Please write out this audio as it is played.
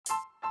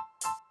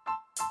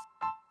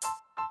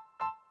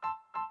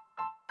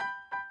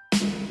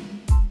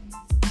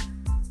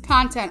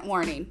Content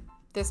warning.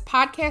 This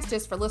podcast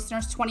is for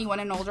listeners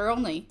 21 and older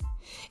only.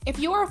 If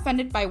you are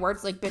offended by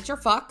words like bitch or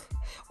fuck,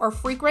 or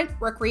frequent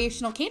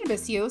recreational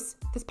cannabis use,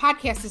 this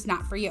podcast is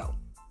not for you.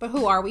 But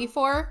who are we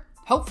for?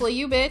 Hopefully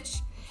you,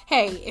 bitch.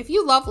 Hey, if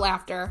you love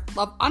laughter,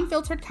 love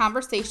unfiltered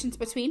conversations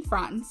between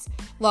friends,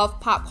 love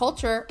pop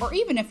culture, or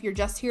even if you're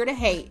just here to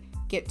hate,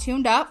 get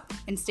tuned up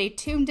and stay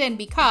tuned in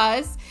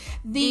because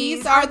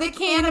these are the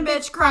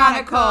Cannabitch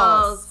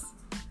Chronicles.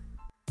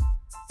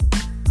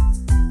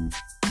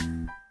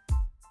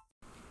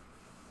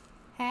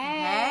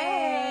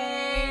 Hey,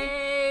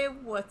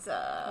 what's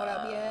up? What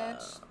up,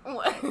 bitch?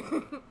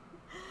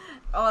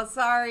 Oh,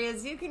 sorry,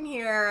 as you can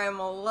hear, I'm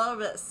a little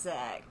bit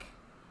sick.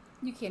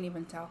 You can't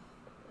even tell.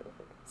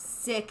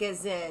 Sick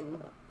as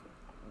in...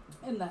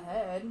 In the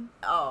head.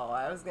 Oh,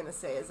 I was gonna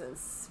say as in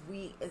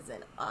sweet as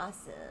in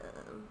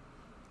awesome.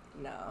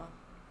 No.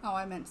 Oh,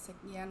 I meant sick.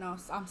 Yeah, no,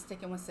 I'm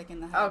sticking with sick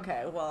in the head.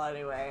 Okay, well,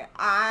 anyway,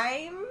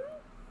 I'm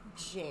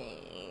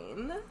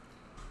Jane.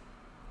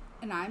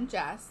 And I'm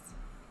Jess.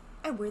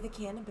 And we're the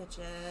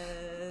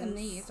Cannabitches. And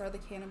these are the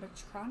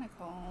Cannabitch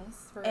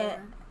Chronicles for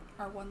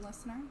our one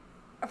listener.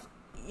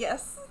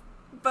 Yes,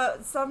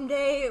 but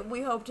someday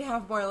we hope to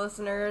have more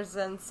listeners,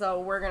 and so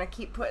we're going to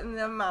keep putting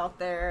them out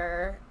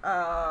there.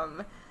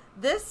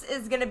 This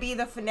is going to be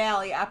the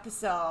finale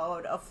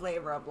episode of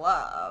Flavor of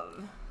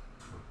Love.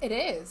 It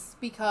is,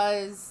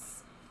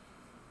 because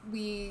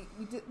we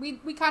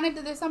kind of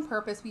did this on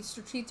purpose. We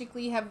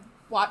strategically have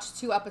watched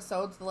 2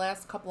 episodes, the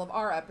last couple of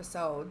our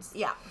episodes.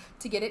 Yeah.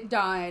 To get it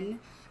done,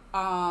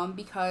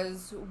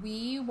 because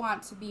we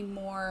want to be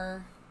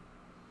more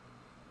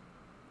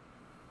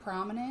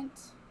prominent?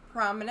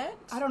 Prominent?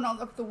 I don't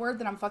know the word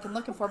that I'm fucking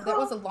looking for, but that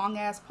was a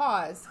long-ass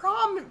pause.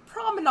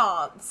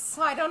 Prominence.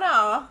 I don't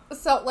know.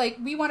 So, like,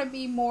 we want to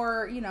be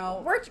more,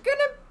 We're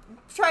gonna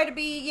try to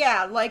be,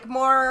 like,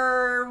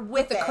 more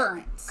with the it.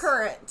 current.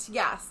 Current,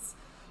 yes.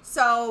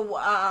 So,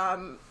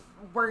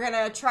 we're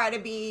gonna try to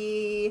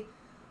be...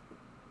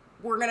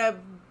 We're going to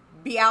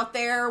be out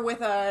there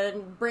with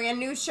a brand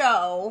new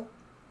show.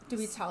 Do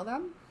we tell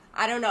them?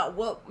 I don't know.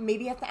 Well,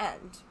 maybe at the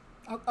end.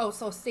 Oh,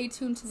 so stay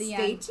tuned to the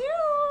end. Stay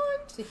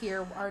tuned. To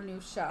hear our new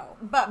show.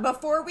 But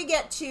before we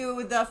get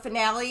to the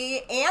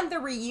finale and the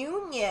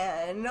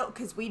reunion,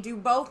 because we do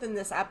both in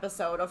this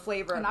episode of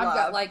Flavor of Love. And I've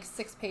got like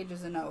 6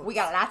 pages of notes. We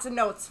got lots of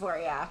notes for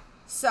you.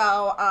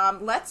 So,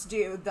 let's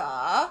do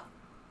the...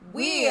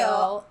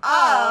 Wheel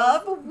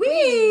of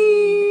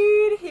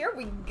Weed. Here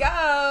we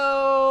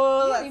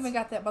go. You even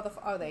got that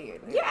motherfucker. Oh, there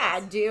you go. Yeah, I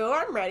do.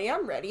 I'm ready.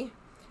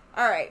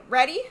 All right,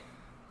 ready?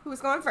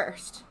 Who's going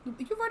first?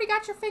 You've already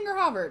got your finger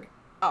hovered.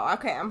 Oh,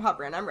 okay. I'm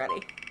hovering. I'm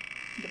ready.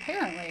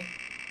 Apparently.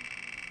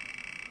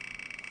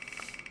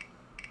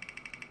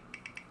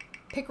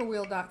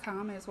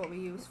 Pickerwheel.com is what we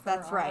use for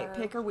That's right.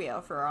 Pick a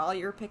wheel for all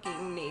your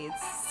picking needs.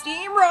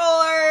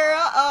 Steamroller.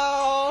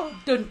 Uh-oh.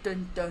 Dun,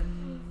 dun,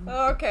 dun.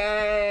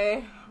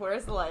 Okay.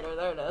 Where's the lighter?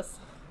 There it is.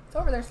 It's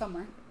over there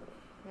somewhere.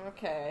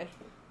 Okay.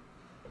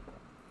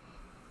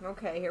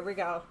 Okay, here we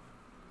go.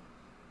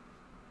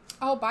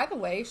 Oh, by the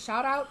way,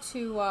 shout out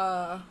to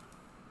our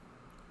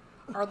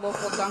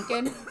local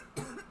Dunkin'.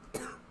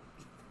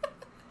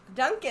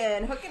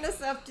 Dunkin' hooking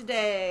us up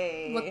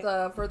today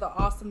for the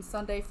awesome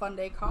Sunday Fun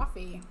Day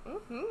coffee.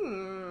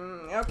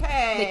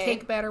 Okay. The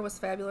cake batter was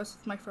fabulous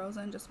with my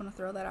frozen. Just want to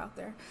throw that out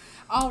there.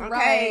 All right.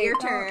 Okay, your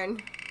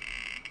turn.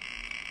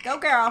 Go,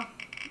 girl.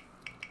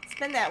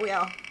 Spin that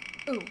wheel.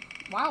 Ooh,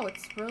 wow,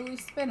 it's really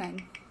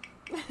spinning.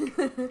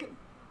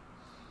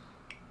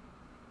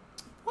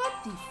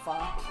 What the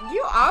fuck?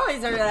 You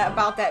always are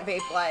about that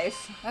vape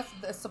life.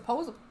 That's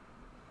supposed.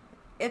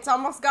 It's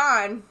almost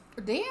gone.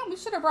 Damn, we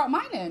should have brought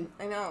mine in.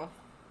 I know.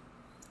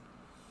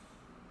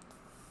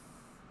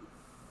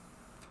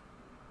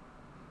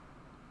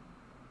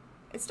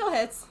 It still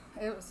hits.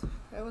 It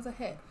was a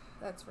hit.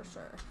 That's for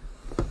sure.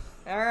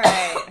 All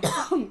right.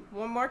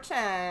 One more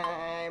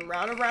time.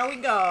 Round and round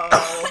we go.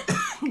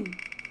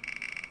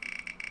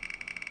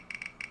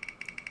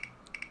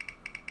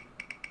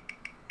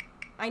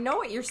 I know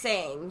what you're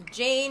saying.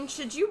 Jane,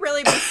 should you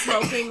really be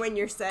smoking when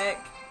you're sick?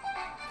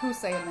 Who's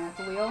saying that?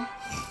 The wheel?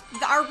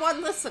 Our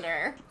one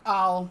listener.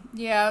 Oh,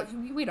 yeah.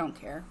 We don't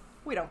care.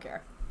 We don't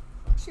care.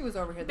 She was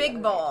over here.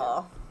 Big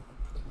bowl.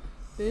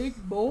 Big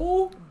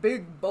bowl?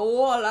 Big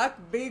bowl. I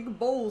like big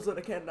bowls and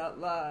I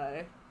cannot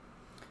lie.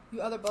 You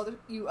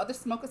other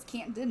smokers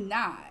can't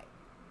deny.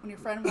 When your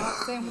friend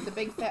walks in with a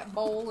big fat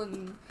bowl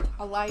and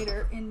a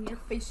lighter in your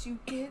face, you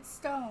get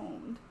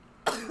stoned.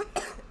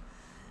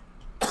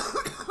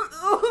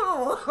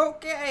 Ooh,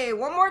 okay,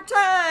 one more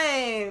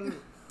time.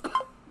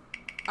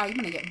 Oh, you're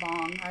gonna get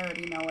bong. I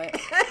already know it.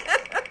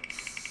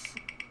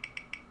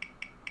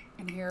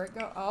 And here it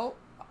go. Oh,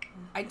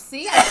 I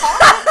see.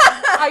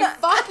 I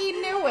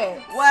fucking knew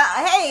it.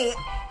 Well, hey,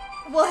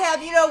 we'll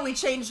have you know we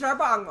changed our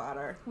bong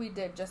water. We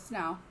did just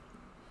now.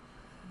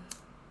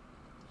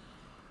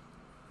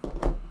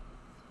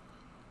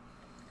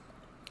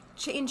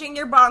 Changing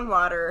your bong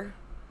water.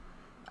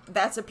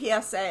 That's a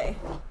PSA.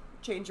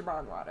 Change your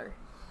bong water.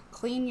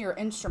 Clean your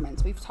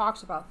instruments. We've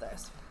talked about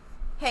this.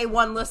 Hey,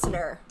 one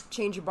listener,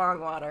 change your bong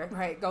water.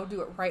 Right, go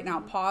do it right now.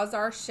 Pause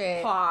our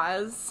shit.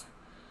 Pause.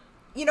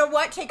 You know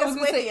what? Take us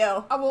with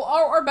you.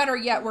 Or better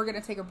yet, we're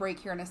going to take a break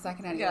here in a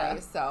second anyway, Yeah.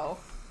 so.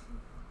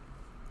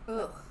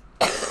 Ugh.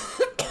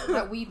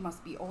 That weed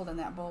must be old in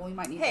that bowl. We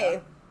might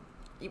need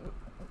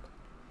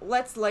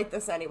let's light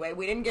this anyway.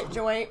 We didn't get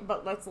joint,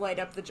 but let's light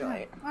up the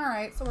joint. All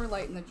right, so we're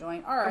lighting the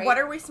joint. All right. What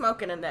are we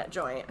smoking in that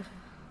joint?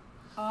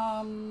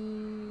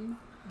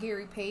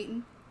 Gary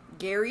Payton.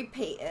 Gary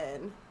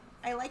Payton.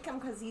 I like him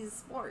because he's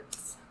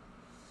sports.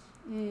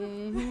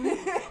 Mm-hmm.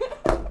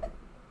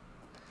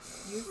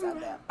 You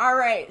said that. All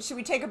right. Should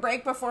we take a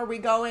break before we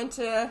go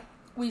into...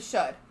 We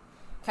should.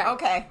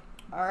 Okay.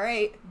 All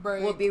right.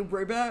 Break. We'll be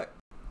right back.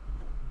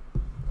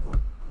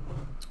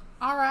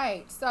 All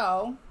right.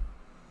 So,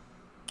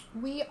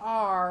 we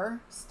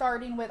are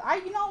starting with...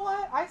 You know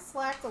what? I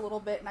slacked a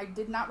little bit, and I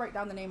did not write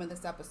down the name of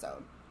this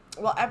episode.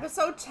 Well,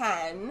 episode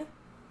 10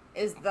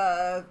 is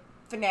the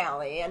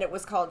finale, and it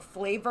was called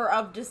Flavor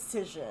of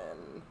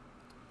Decision.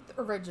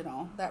 The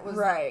original. That was...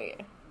 Right.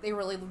 They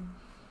really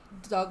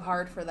dug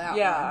hard for that one.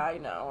 Yeah, I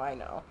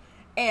know.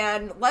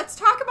 And let's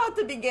talk about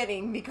the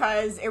beginning,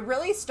 because it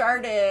really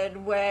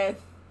started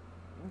with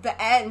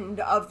the end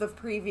of the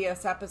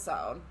previous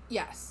episode.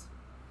 Yes.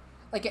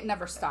 Like, it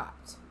never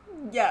stopped.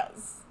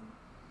 Yes.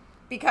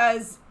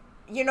 Because,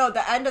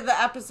 the end of the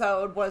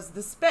episode was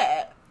the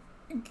spit.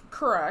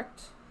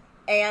 Correct.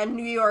 And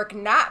New York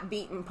not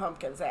beating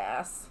Pumpkin's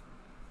ass.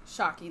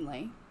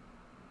 Shockingly.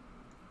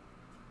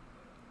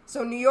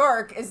 So New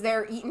York is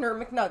there eating her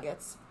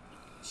McNuggets.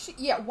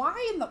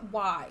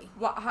 Why?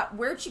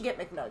 Where'd she get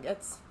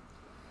McNuggets?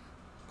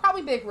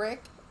 Probably Big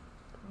Rick.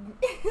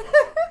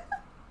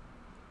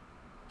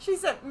 She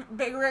sent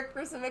Big Rick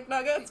for some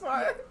McNuggets for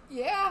her?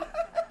 Yeah.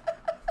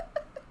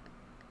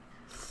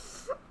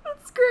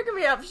 It's cracking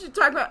me up.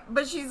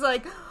 But she's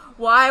like,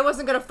 well, I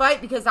wasn't going to fight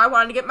because I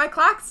wanted to get my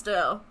clock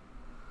still.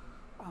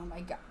 Oh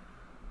my god.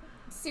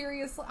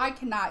 Seriously, I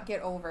cannot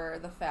get over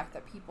the fact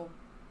that people...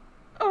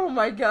 Oh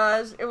my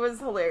gosh, it was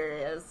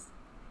hilarious.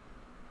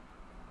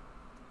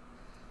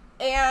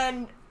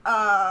 And,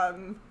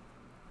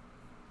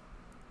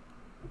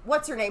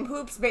 what's her name?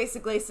 Hoops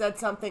basically said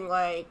something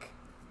like,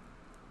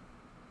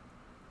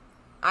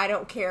 I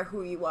don't care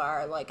who you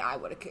are, like, I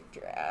would have kicked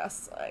your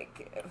ass,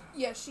 like...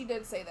 Yeah, she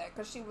did say that,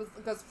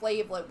 because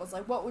Flav was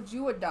like, what would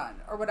you have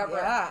done, or whatever.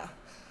 Yeah.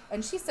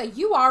 And she said,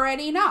 you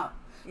already know.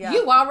 Yeah.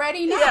 You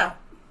already know. Yeah.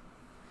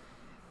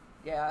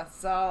 Yeah,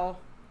 so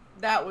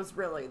that was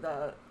really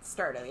the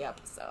start of the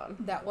episode.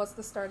 That was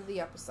the start of the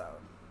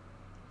episode.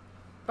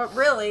 But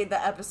really,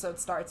 the episode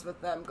starts with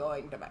them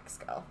going to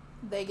Mexico.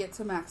 They get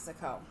to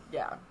Mexico.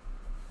 Yeah.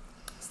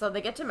 So they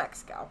get to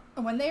Mexico.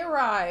 And when they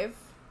arrive...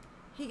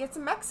 He gets a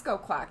Mexico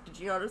clock. Did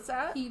you notice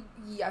that?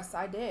 Yes,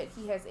 I did.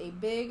 He has a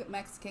big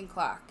Mexican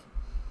clock.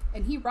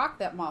 And he rocked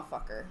that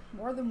motherfucker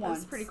more than once.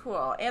 That's pretty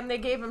cool. And they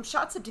gave him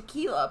shots of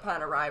tequila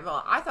upon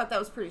arrival. I thought that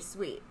was pretty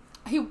sweet.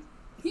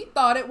 He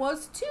thought it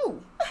was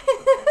too.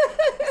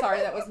 Sorry,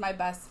 that was my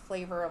best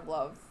flavor of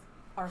love.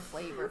 Our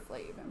flavor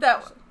impression.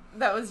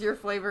 That was your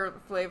flavor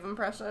Flav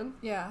impression?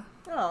 Yeah.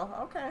 Oh,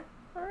 okay.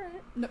 All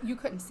right. No, you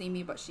couldn't see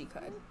me, but she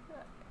could.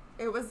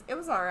 It was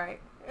all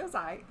right. It was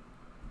all right.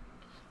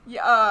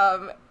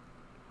 Yeah,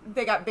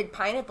 they got big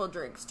pineapple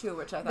drinks too,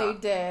 which I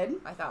thought they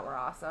were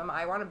awesome.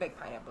 I want a big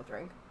pineapple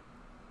drink.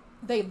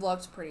 They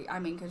looked pretty. I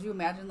mean, could you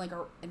imagine like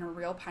in a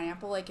real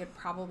pineapple? Like it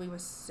probably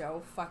was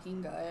so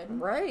fucking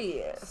good.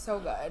 Right. So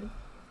good.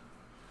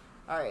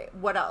 All right.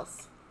 What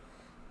else?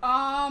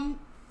 And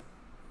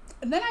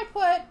then I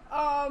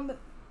put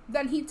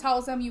then he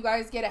tells them you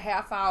guys get a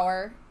half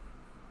hour.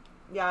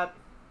 Yep.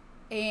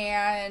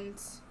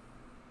 And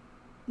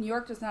New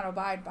York does not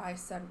abide by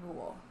said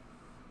rule.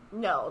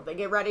 No, they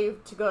get ready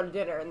to go to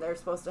dinner, and they're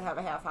supposed to have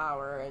a half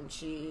hour, and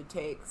she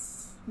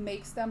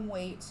makes them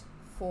wait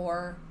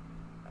forever.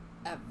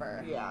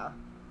 Yeah,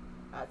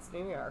 that's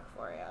New York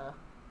for you.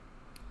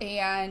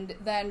 And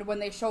then when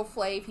they show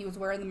Flav, he was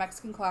wearing the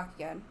Mexican clock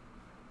again.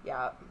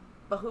 Yeah,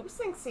 but Hoops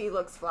thinks he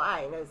looks fly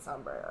in his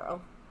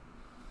sombrero.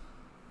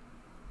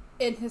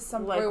 In his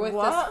sombrero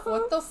like,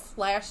 with the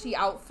flashy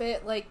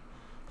outfit, like.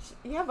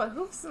 Yeah, but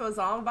Hoops was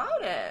all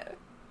about it.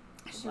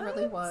 She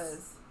really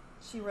was.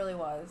 She really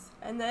was.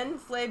 And then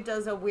Flav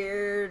does a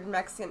weird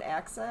Mexican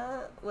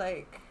accent.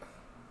 Like,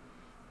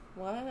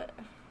 what?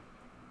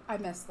 I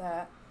missed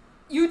that.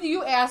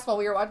 You asked while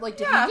we were watching. Like,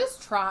 did you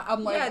just try?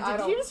 I'm like, yeah,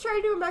 did you just try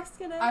to do a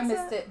Mexican accent? I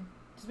missed it.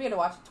 Because we had to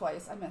watch it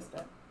twice. I missed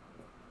it.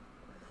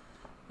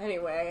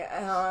 Anyway,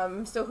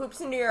 so Hoops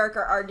and New York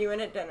are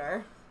arguing at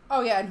dinner. Oh,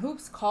 yeah, and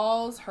Hoops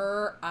calls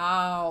her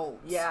out.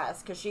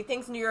 Yes, because she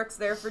thinks New York's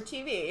there for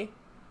TV.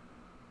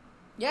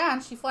 Yeah,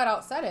 and she flat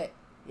out said it.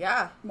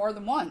 Yeah. More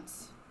than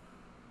once.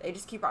 They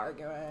just keep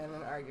arguing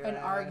and arguing. And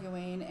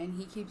arguing, and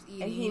he keeps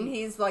eating. And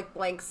he's like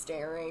blank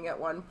staring at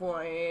one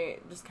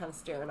point, just kind of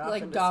staring off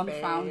like into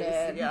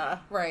dumbfounded. Space. Yeah.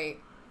 Right.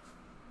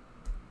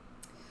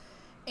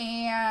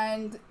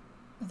 And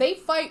they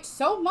fight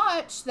so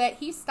much that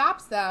he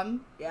stops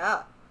them.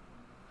 Yeah.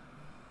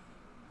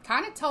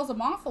 Kind of tells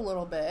them off a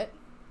little bit.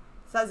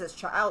 Says it's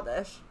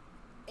childish.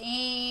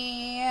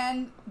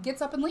 And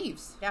gets up and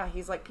leaves. Yeah,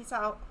 he's like, peace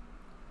out.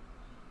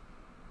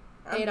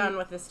 I'm done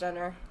with this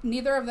dinner.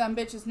 Neither of them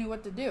bitches knew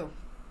what to do.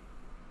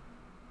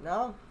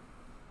 No.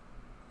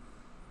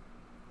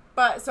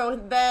 But, so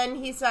then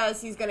he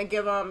says he's going to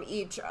give them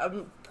each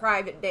a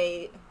private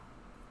date.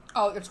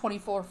 Oh,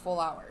 24 full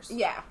hours.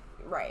 Yeah,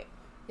 right.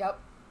 Yep.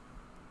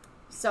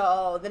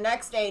 So, the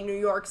next day, New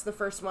York's the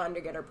first one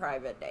to get her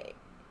private date.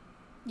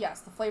 Yes,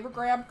 the flavor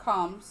grab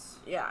comes.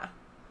 Yeah.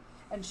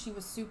 And she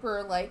was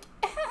super like,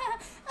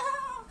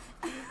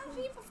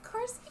 of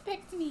course he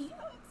picked me.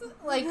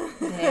 Like,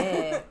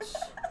 bitch.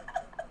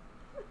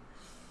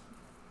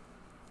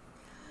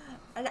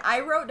 And I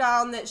wrote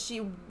down that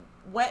she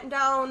went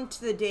down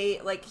to the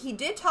date, like, he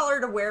did tell her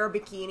to wear a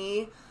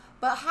bikini,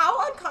 but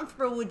how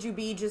uncomfortable would you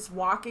be just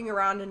walking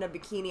around in a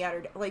bikini at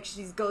her, like,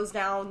 she goes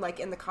down, like,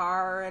 in the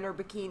car in her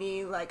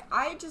bikini, like,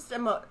 I just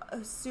am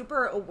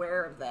super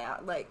aware of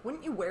that, like,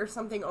 wouldn't you wear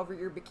something over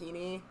your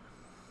bikini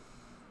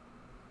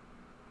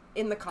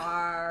in the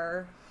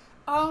car?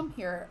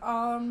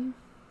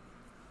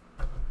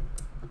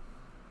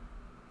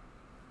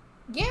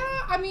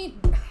 Yeah, I mean,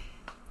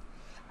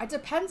 it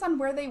depends on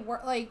where they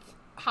were, like,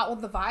 how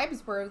the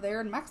vibes were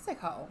there in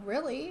Mexico,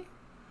 really.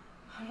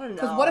 I don't know.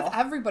 Because what if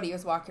everybody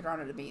was walking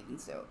around in a bathing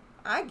suit?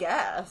 I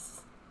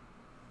guess.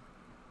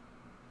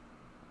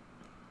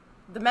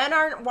 The men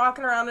aren't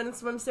walking around in a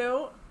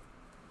swimsuit?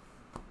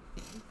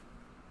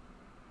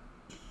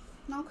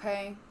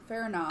 Okay,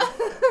 fair enough.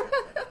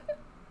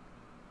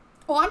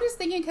 Well, I'm just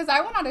thinking, because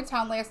I went out of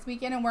town last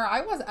weekend, and where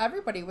I was,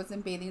 everybody was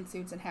in bathing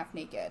suits and half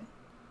naked.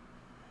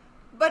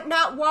 But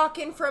not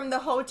walking from the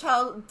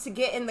hotel to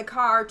get in the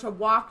car to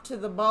walk to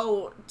the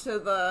boat to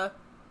the...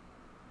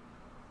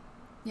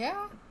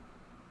 Yeah.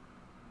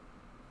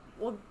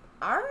 Well,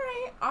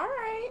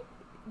 alright.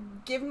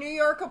 Give New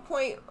York a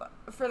point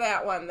for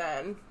that one,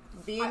 then.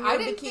 Being in a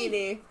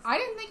bikini. I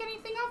didn't think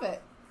anything of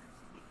it.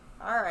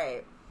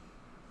 Alright.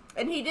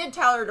 And he did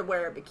tell her to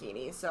wear a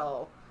bikini,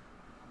 so...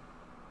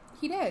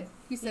 He did.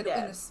 He said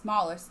in the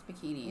smallest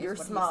bikini. Your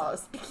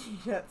smallest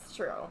bikini, that's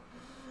true.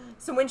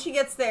 So when she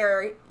gets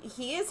there,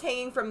 he is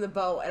hanging from the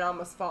boat and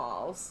almost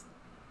falls.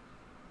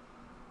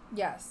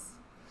 Yes.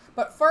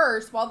 But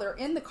first, while they're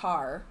in the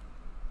car,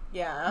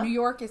 yeah, New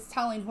York is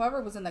telling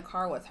whoever was in the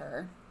car with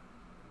her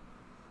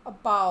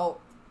about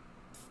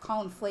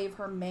calling Flav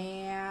her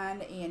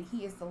man, and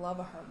he is the love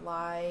of her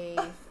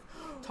life.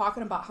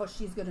 Talking about how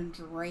she's going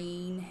to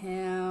drain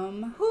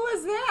him. Who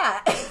was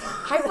that?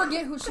 I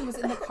forget who she was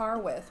in the car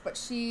with, but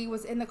she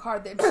was in the car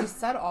that she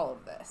said all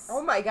of this.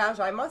 Oh my gosh,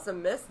 I must have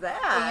missed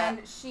that.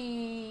 And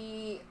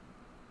she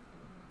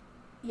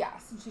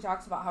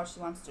talks about how she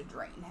wants to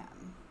drain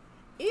him.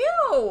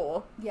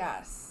 Ew.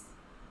 Yes.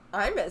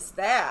 I missed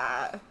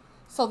that.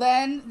 So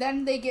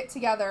then they get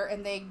together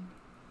and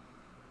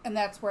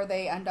that's where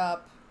they end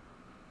up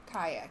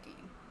kayaking.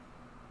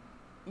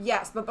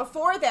 Yes, but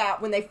before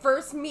that, when they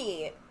first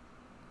meet,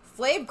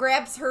 Flav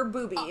grabs her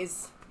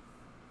boobies.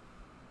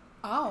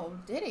 Oh,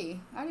 did he?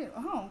 I didn't.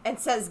 Oh. And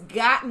says,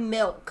 "Got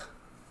milk."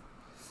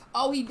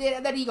 Oh, he did.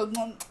 And then he goes,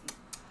 "No."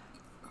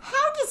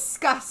 How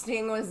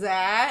disgusting was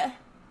that?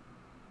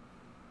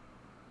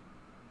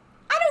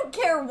 I don't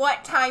care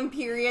what time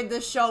period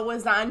the show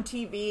was on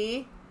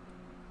TV.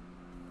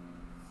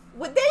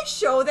 Would they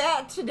show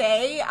that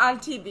today on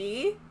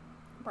TV?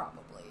 Probably.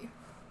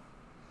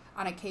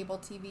 On a cable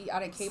TV,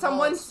 on a cable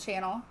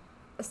channel.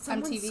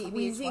 Someone MTV,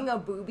 squeezing a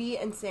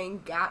boobie and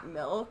saying, "Got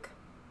milk"?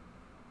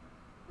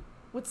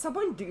 Would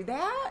someone do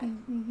that?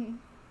 Mm-hmm.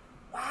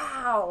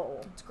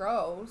 Wow. It's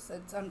gross.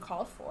 It's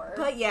uncalled for.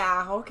 But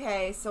yeah,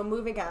 okay, so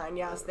moving on.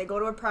 Yes, they go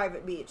to a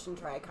private beach and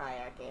try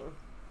kayaking.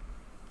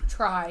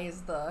 Try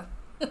is the...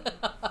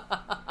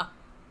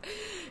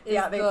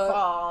 yeah, they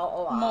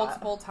fall a lot.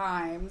 Multiple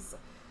times.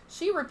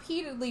 She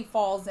repeatedly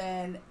falls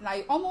in, and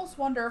I almost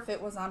wonder if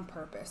it was on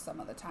purpose some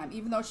of the time,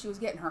 even though she was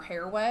getting her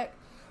hair wet.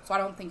 So I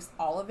don't think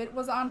all of it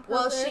was on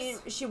purpose.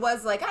 Well, she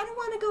was like, I don't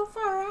want to go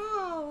far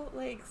out.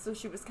 Like, so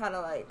she was kind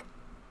of like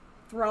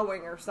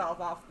throwing herself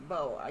off the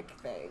boat, I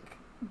think.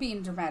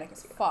 Being dramatic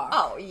as fuck.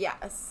 Oh,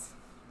 yes.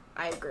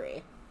 I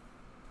agree.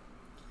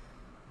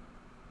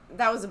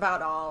 That was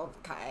about all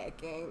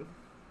kayaking,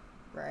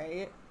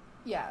 right?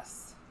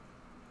 Yes.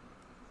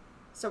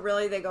 So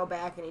really they go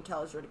back and he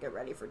tells her to get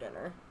ready for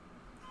dinner.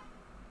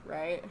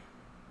 Right?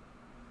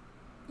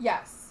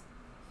 Yes.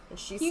 And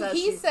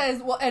he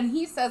says, well, and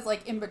he says,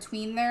 like, in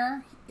between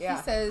there, yeah.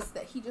 He says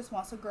that he just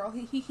wants a girl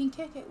he can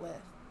kick it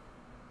with.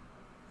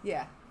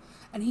 Yeah.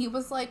 And he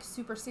was, like,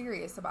 super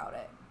serious about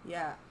it.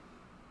 Yeah.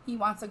 He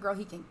wants a girl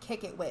he can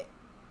kick it with.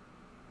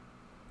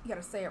 You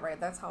gotta say it right.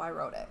 That's how I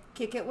wrote it.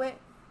 Kick it with?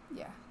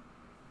 Yeah.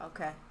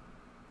 Okay.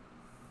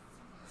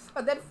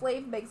 But then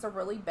Flav makes a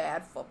really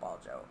bad football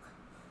joke.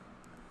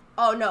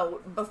 Oh, no.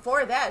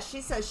 Before that,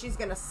 she says she's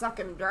going to suck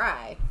him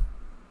dry.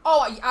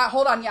 Oh,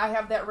 hold on. Yeah, I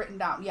have that written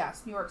down.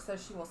 Yes, New York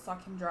says she will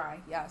suck him dry.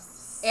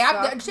 Yes.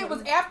 It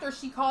was after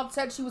she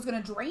said she was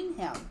going to drain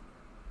him.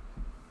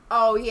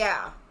 Oh,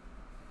 yeah.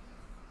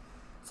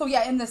 So,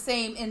 yeah, in the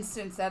same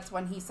instance, that's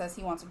when he says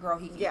he wants a girl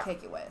he can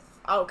kick it with.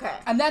 Okay.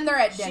 And then they're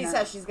at dinner. She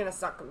says she's going to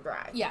suck him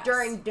dry. Yes.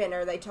 During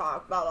dinner, they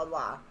talk, blah, blah,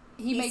 blah.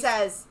 He makes,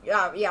 says,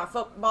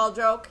 football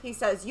joke. He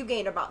says, you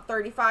gained about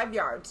 35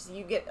 yards.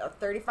 You get a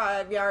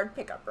 35-yard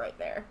pickup right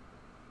there.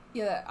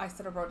 Yeah, I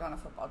sort of wrote down a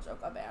football joke,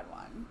 a bad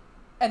one.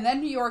 And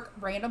then New York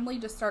randomly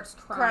just starts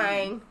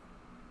crying.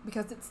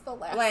 Because it's the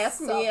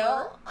last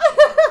meal.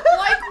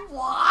 Like,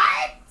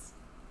 what?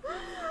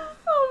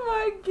 Oh,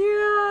 my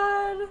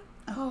God.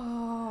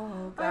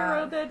 Oh, God. I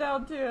wrote that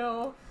down,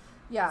 too.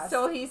 Yeah.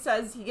 So he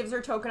says he gives her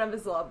a token of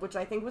his love, which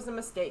I think was a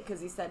mistake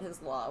because he said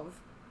his love.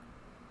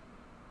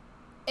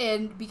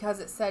 And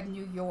because it said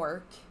New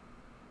York.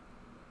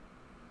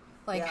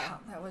 Like,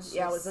 that was just...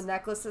 Yeah, it was a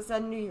necklace that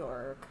said New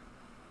York.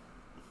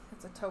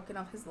 It's a token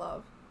of his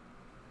love.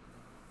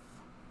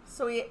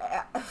 So he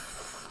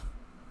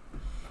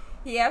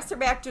asked her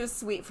back to his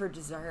suite for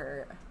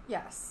dessert.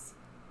 Yes.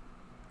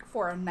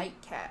 For a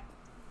nightcap.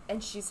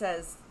 And she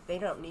says they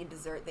don't need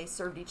dessert. They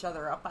served each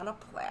other up on a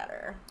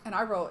platter. And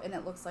I wrote, and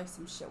it looks like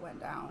some shit went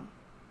down.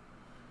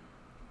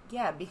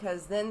 Yeah,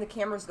 because then the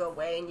cameras go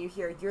away and you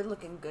hear, you're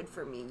looking good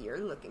for me. You're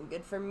looking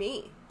good for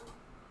me.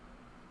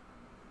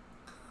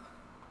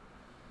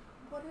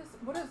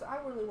 What is, I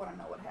really want to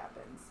know what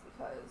happens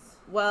because...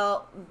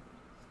 Well,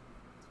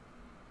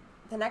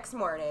 the next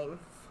morning,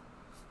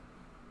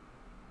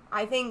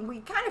 I think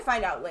we kind of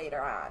find out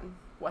later on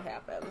what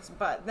happens,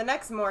 but the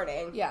next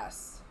morning...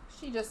 Yes.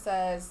 She just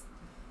says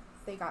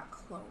they got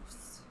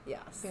close.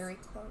 Yes. Very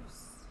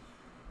close.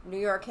 New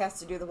York has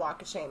to do the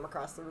walk of shame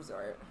across the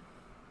resort.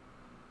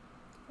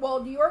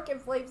 Well, New York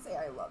and Flav say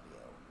I love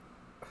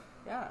you.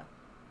 Yeah.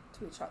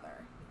 To each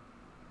other.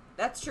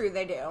 That's true,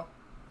 they do.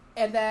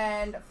 And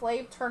then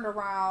Flav turned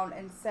around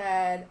and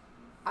said,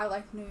 I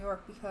like New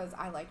York because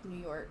I like New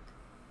York.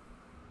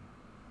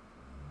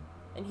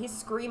 And he's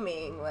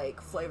screaming, like,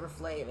 Flavor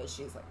Flav as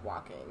she's, like,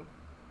 walking.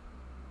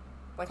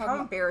 Like, how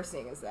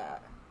embarrassing is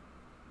that?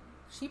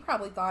 She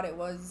probably thought it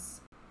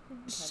was...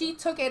 She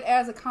took it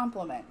as a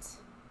compliment.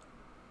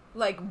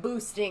 Like,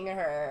 boosting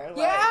her. Like,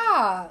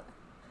 yeah!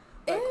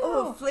 Like,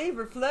 oh,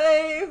 Flavor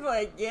Flav.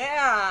 Like,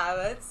 yeah,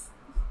 that's...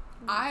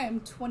 I am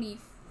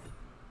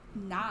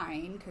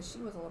 29, because she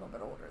was a little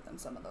bit older than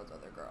some of those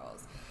other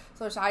girls.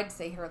 So I'd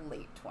say her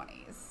late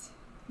 20s.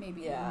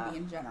 Maybe even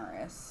being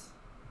generous.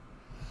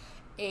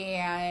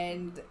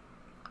 And...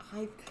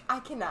 I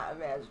cannot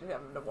imagine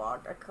having to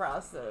walk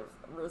across the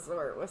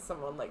resort with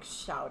someone, like,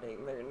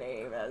 shouting their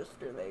name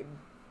after they...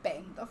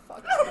 Bang the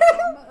fuck out of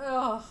them.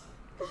 Ugh.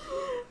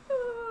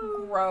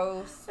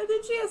 Gross. And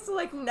then she has to,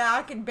 like,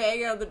 knock and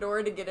bang on the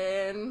door to get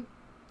in.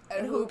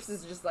 And Hoops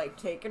is just, like,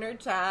 taking her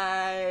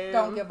time.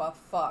 Don't give a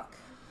fuck.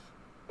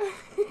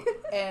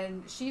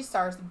 And she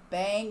starts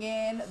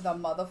banging the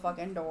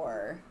motherfucking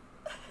door.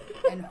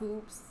 And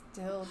Hoops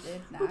still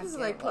did not Hoops is,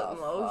 like,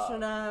 putting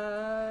lotion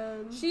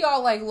on. She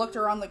all, like, looked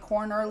around the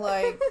corner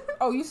like,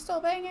 oh, you still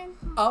banging?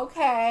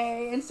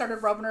 Okay. And started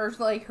rubbing her,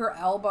 like, her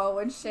elbow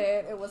and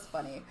shit. It was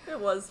funny. It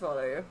was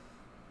funny.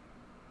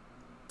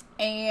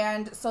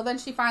 And so then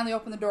she finally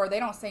opened the door. They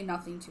don't say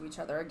nothing to each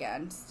other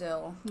again.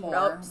 Still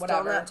more,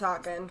 whatever. Still not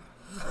talking.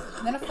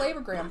 And then a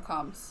flavorgram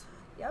comes.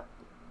 Yep.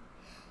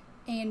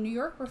 And New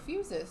York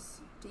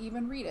refuses to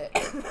even read it.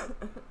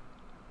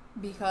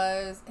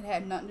 Because it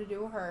had nothing to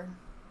do with her.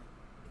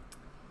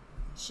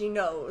 She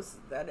knows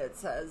that it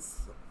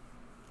says...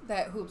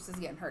 That Hoops is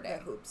getting her day.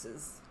 That Hoops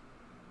is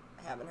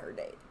having her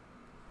day.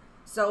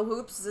 So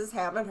Hoops is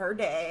having her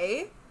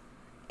day.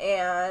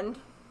 And...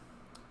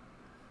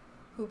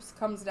 Hoops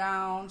comes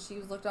down. She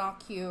was looking all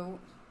cute.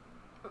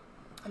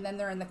 And then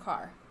they're in the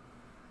car.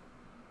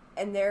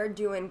 And they're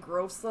doing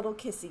gross little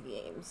kissy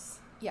games.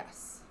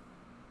 Yes.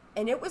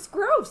 And it was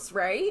gross,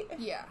 right?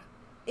 Yeah.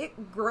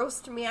 It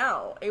grossed me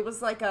out. It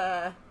was like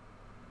a...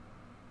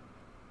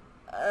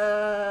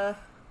 I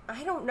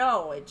don't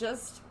know. It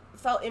just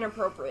felt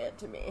inappropriate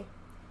to me.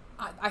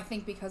 I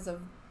think because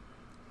of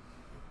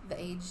the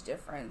age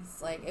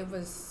difference. Like, it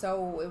was...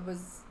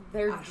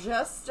 They're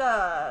just,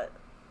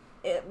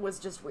 it was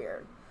just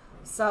weird.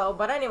 So,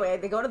 but anyway,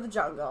 they go to the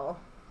jungle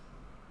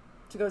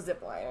to go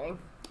ziplining.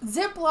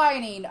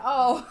 Ziplining!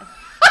 Oh.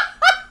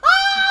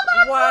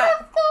 What?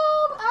 So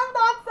cool. I'm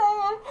not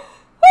saying.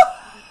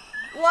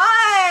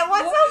 What?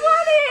 What's so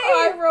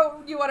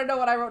funny? You want to know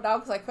what I wrote down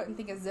because I couldn't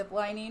think of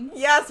ziplining?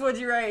 Yes, what'd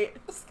you write?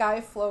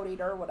 Sky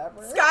floating or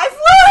whatever. Sky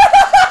floating?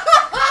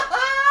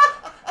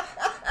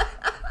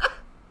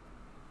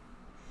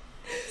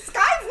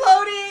 Sky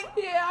floating?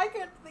 Yeah, I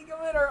couldn't think of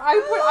it. Or I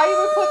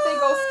even put they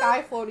go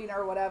sky floating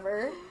or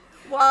whatever.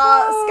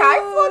 Well,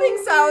 sky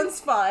floating sounds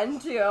fun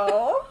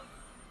too.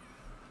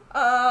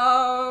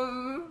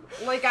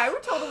 Like, I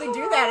would totally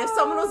do that. If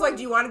someone was like,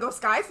 do you want to go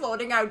sky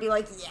floating? I would be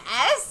like,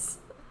 yes!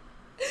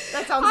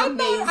 That sounds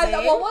amazing.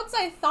 Well, once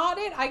I thought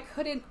it, I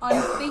couldn't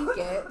unthink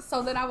it.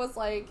 So then I was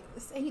like,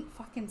 this ain't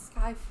fucking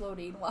sky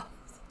floating. Well,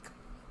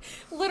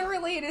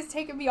 Literally, it has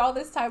taken me all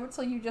this time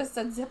until you just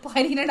said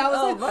ziplining, and I was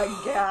Oh like, my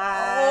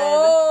god.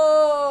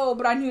 oh,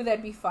 but I knew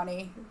that'd be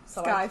funny.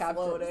 So Sky I kept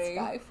floating. it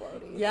sky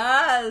floating.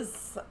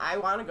 Yes, I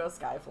want to go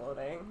sky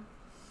floating.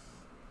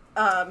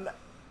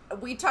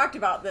 We talked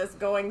about this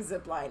going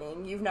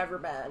ziplining. You've never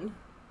been.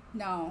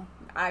 No.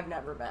 I've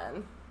never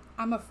been.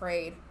 I'm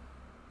afraid.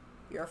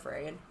 You're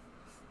afraid.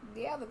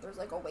 Yeah, that there's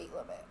like a weight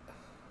limit.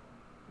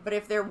 But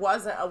if there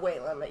wasn't a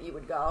weight limit, you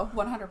would go.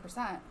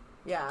 100%.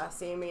 Yeah,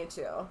 see, me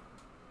too.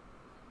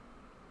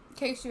 In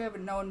case you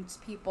haven't known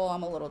people,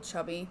 I'm a little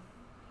chubby.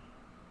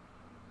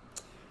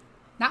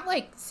 Not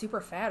like super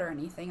fat or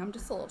anything. I'm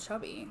just a little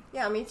chubby.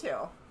 Yeah, me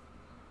too.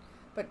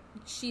 But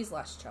she's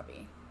less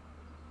chubby.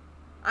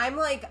 I'm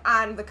like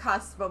on the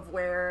cusp of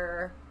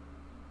where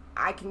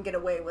I can get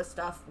away with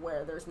stuff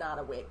where there's not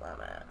a weight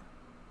limit.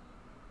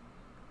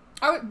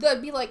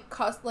 That'd be like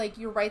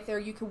you're right there.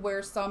 You can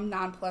wear some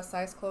non-plus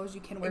size clothes.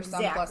 You can wear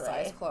some plus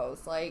size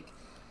clothes. Like,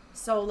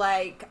 so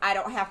like I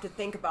don't have to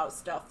think about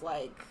stuff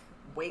like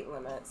weight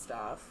limit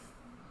stuff.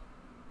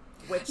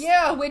 Which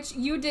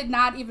you did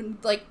not even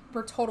like.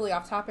 We're totally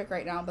off topic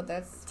right now, but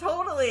that's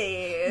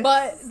totally.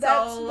 But so,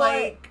 that's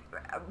like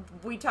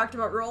we talked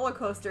about roller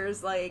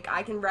coasters. Like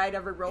I can ride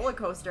every roller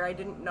coaster. I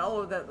didn't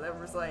know that there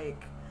was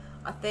like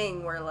a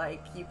thing where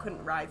like you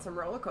couldn't ride some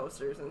roller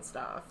coasters and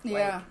stuff.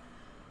 Yeah. Like,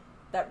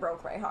 that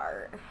broke my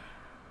heart.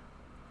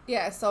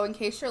 Yeah, so in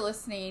case you're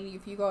listening,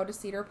 if you go to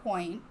Cedar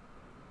Point,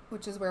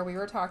 which is where we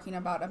were talking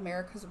about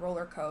America's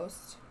Roller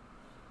Coast,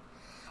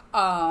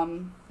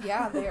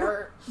 yeah,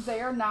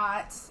 they are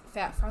not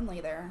fat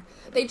friendly there.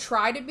 They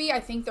try to be. I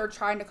think they're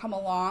trying to come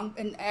along,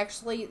 and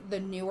actually the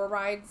newer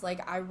rides,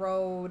 like I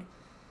rode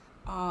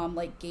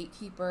like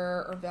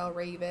Gatekeeper or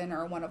Valraven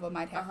or one of them.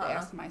 I'd have to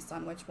ask my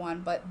son which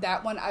one, but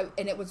that one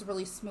and it was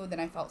really smooth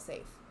and I felt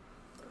safe.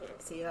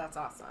 See, that's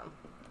awesome.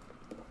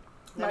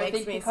 But I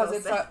think because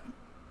it's but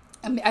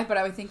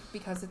I would think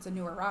because it's a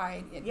newer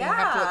ride, they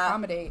have to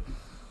accommodate.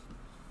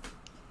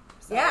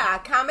 So. Yeah,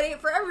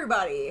 accommodate for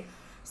everybody.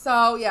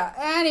 So yeah.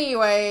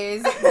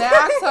 Anyways,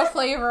 back to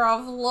Flavor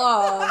of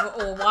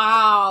Love.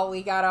 Wow,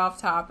 we got off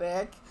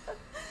topic.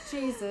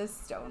 Jesus,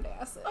 stoned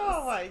asses.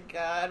 Oh my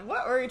god,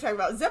 what were you talking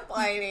about?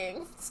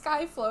 Ziplining,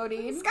 sky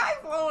floating. Sky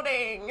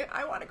floating.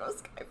 I want to go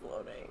sky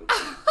floating.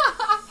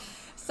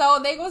 So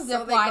they go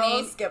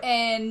ziplining,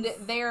 and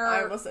they're...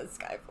 I almost said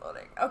sky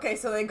floating. Okay,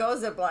 so they go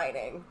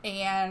ziplining.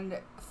 And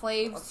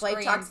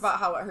Flav talks about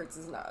how it hurts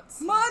his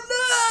nuts. My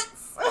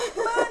nuts!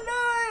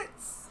 My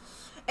nuts!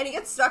 And he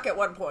gets stuck at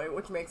one point,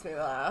 which makes me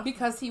laugh.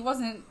 Because he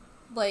wasn't,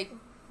 like,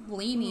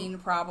 leaning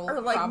probably. Or,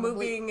 like,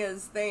 moving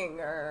his thing,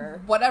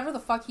 or... Whatever the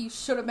fuck he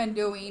should have been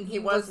doing. He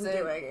wasn't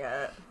doing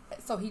it.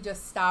 So he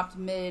just stopped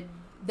mid...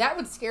 That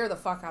would scare the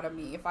fuck out of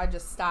me if I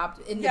just stopped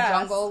in the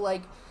jungle,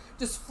 like...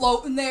 Just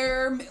floating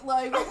there,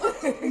 like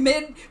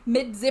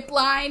mid zip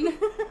line,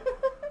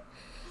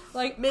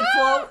 like mid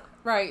float,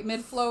 right?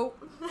 Mid float.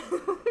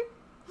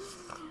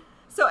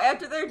 So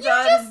after they're you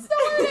done, just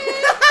started.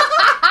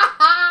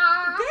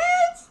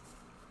 Bitch.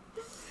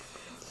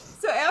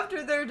 So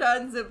after they're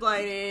done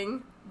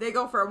ziplining, they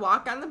go for a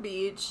walk on the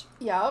beach.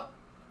 Yep.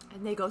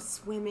 And they go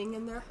swimming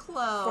in their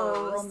clothes for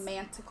a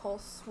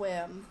romantical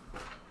swim.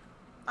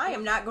 I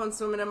am not going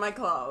swimming in my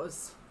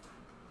clothes.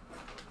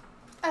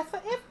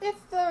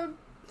 If the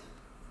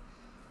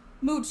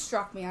mood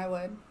struck me, I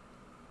would.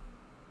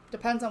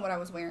 Depends on what I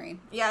was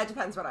wearing. Yeah, it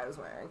depends what I was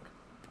wearing.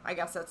 I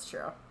guess that's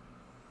true.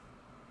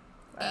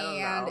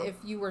 And if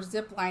you were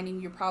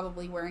ziplining, you're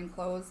probably wearing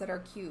clothes that are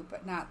cute,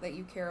 but not that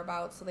you care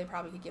about, so they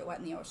probably could get wet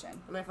in the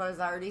ocean. And if I was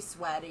already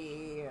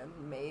sweaty,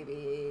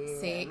 maybe...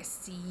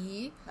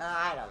 See?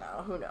 I don't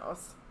know. Who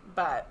knows?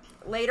 But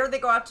later they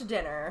go out to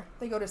dinner.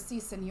 They go to Si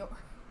Senor.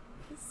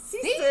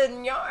 Si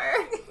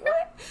Senor.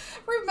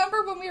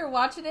 Remember when we were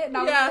watching it and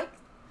I was like,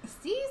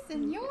 Si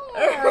Senor,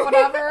 or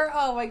whatever.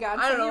 Oh my god.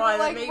 I don't know why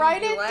that made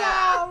write me it laugh.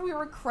 down. We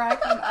were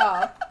cracking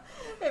up.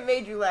 It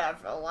made you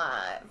laugh a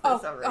lot for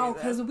some reason. Oh,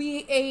 because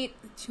we ate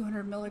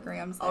 200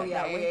 milligrams that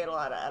day. We ate a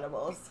lot of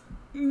edibles.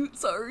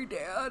 Sorry,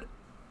 Dad.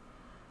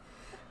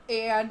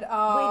 And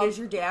wait, is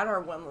your dad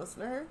our one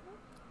listener?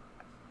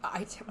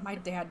 My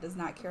dad does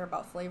not care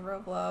about Flavor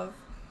of Love.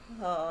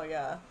 Oh,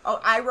 yeah.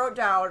 Oh, I wrote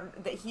down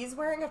that he's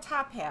wearing a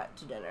top hat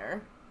to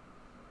dinner.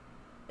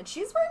 And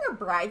she's wearing a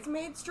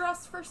bridesmaid's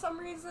dress for some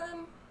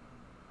reason.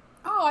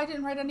 Oh, I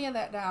didn't write any of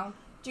that down.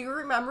 Do you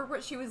remember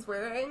what she was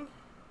wearing?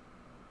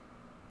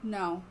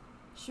 No.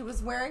 She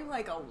was wearing,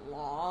 like, a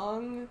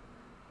long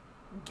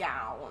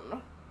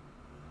gown.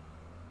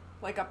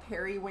 Like a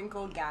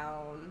periwinkle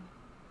gown.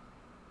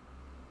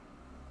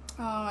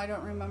 Oh, I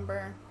don't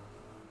remember.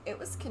 It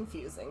was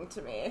confusing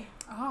to me.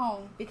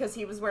 Oh. Because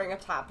he was wearing a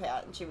top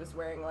hat and she was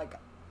wearing, like,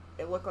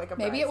 it looked like a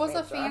maybe it was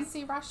a dress.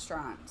 fancy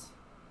restaurant.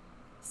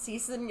 Si,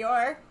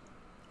 senor.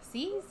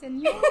 Si,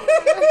 senor.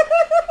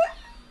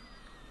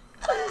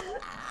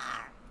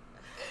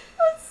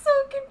 That's so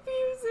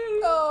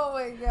confusing. Oh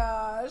my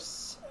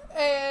gosh.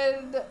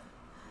 And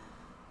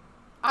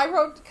I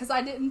wrote, because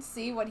I didn't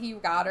see what he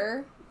got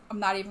her. I'm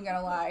not even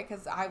gonna lie,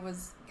 because I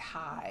was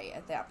high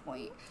at that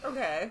point.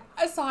 Okay.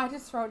 So I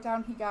just wrote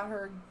down he got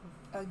her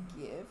a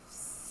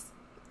gift.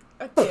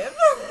 A gift?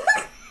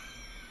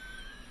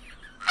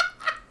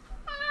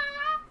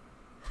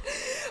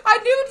 I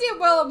knew damn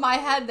well in my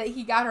head that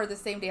he got her the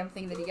same damn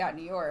thing that he got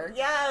in New York.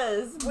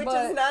 Yes, which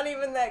is not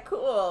even that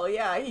cool.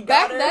 Yeah, he got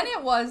back her. then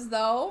it was,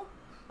 though.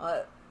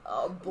 A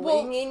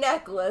blingy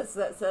necklace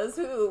that says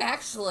who.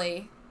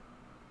 Actually,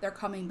 they're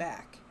coming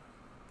back.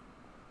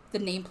 The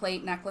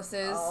nameplate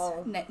necklaces,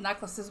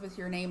 necklaces with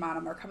your name on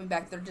them are coming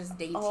back. They're just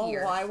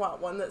daintier. Oh, I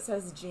want one that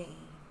says Jane.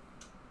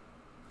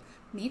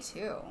 Me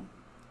too.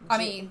 I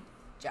mean,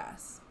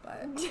 Jess,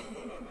 but...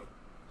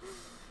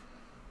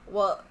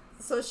 Well,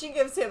 so she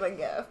gives him a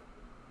gift.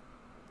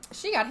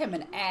 She got him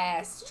an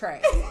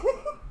ashtray.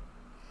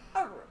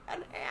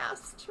 An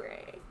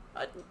ashtray.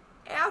 An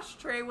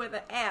ashtray with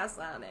an ass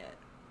on it.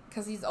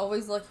 Because he's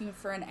always looking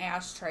for an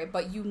ashtray,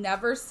 but you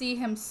never see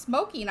him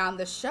smoking on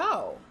the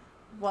show.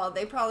 Well,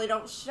 they probably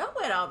don't show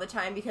it all the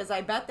time because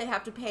I bet they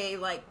have to pay,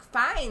 like,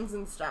 fines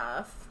and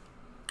stuff.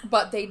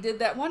 But they did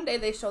that one day.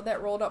 They showed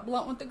that rolled up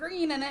blunt with the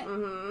green in it.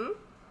 Mm-hmm.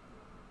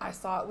 I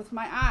saw it with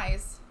my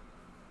eyes.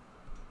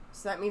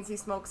 So that means he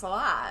smokes a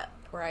lot.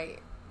 Right.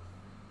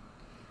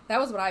 That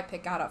was what I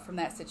got up from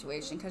that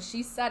situation, because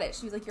she said it.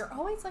 She was like, you're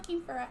always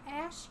looking for an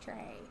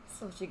ashtray.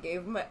 So she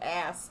gave him an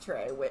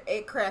ashtray.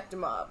 It cracked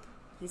him up.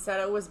 He said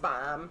it was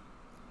bomb.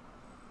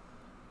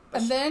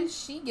 And then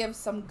she gives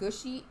some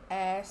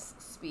gushy-ass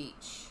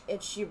speech.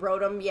 And she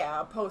wrote him,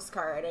 a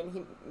postcard, and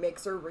he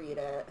makes her read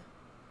it.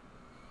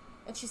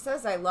 And she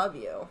says, I love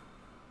you,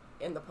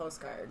 in the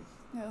postcard.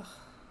 Ugh.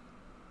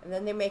 And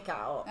then they make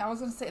out. I was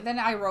going to say, then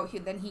I wrote,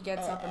 then he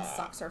gets up and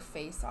sucks her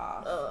face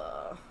off.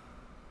 Ugh.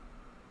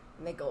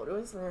 And they go to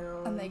his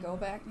room. And they go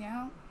back,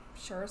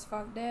 sure as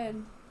fuck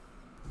did.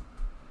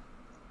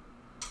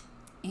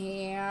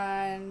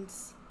 And...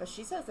 But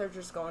she says they're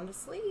just going to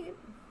sleep.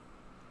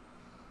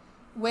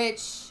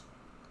 Which,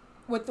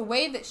 with the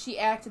way that she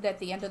acted at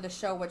the end of the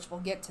show, which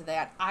we'll get to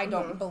that, I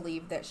don't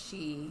believe that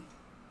she...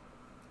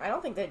 I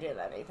don't think they did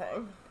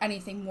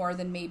anything more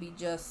than maybe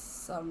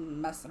just some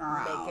messing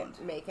around.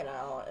 Making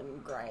out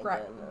and grinding.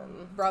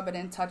 And rubbing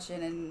and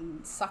touching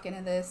and sucking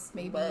in this,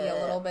 maybe a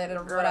little bit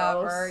or gross.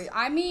 Whatever.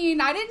 I mean,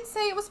 I didn't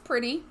say it was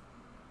pretty,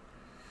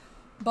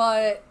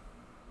 but...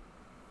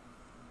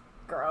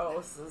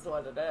 Gross is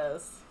what it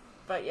is.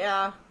 But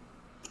yeah.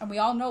 And we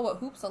all know what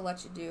Hoops will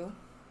let you do.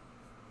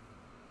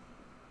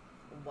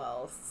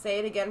 Well, say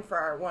it again for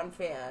our one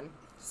fan.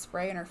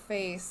 Spray in her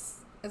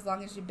face, as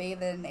long as you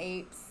bathe in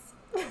apes.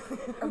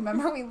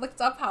 Remember we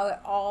looked up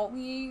how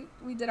we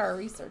did our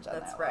research on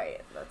that. That's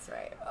right. That's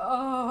right.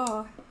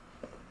 Oh.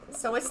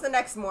 So it's the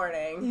next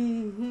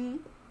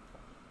morning.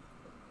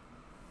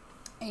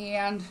 Mm-hmm.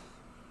 And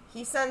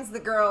he sends the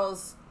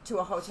girls to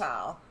a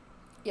hotel.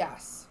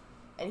 Yes.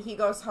 And he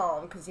goes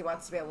home because he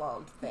wants to be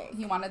alone to think.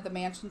 He wanted the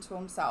mansion to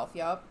himself,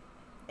 yup.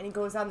 And he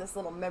goes on this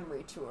little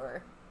memory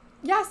tour.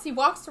 Yes, he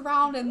walks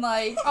around and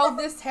like, oh,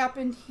 this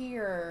happened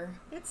here.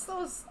 It's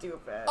so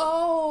stupid.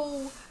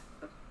 Oh,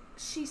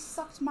 she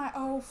sucked my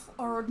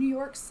or New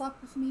York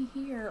slept with me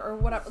here, or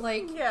whatever.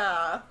 Like,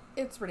 yeah,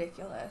 it's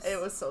ridiculous. It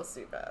was so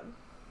stupid.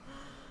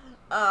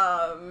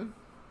 What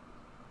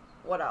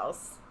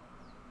else?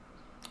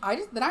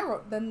 I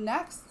wrote the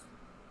next.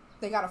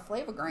 They got a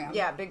flavogram.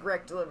 Yeah, Big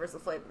Rick delivers a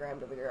flavogram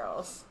to the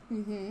girls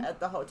at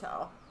the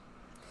hotel.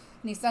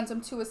 And he sends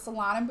them to a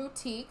salon and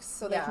boutiques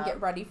so they can get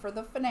ready for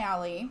the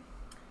finale.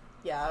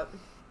 Yeah.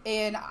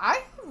 And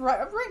I've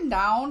written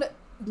down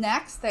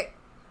next that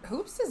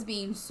Hoops is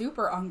being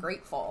super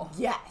ungrateful.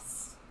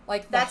 Yes.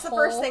 Like that's the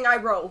first thing I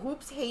wrote.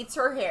 Hoops hates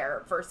her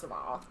hair, first of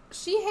all.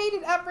 She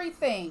hated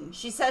everything.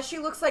 She says she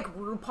looks like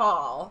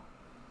RuPaul.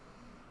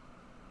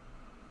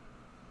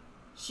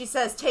 She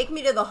says, take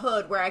me to the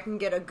hood where I can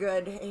get a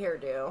good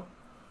hairdo.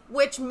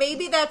 Which,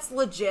 maybe that's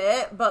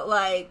legit, but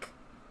like...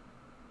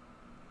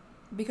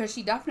 Because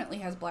she definitely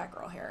has black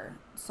girl hair.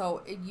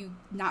 So,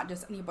 not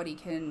just anybody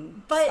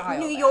can But style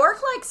New that. York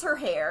likes her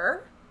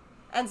hair.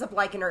 Ends up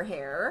liking her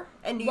hair.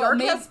 And New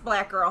York has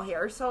black girl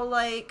hair, so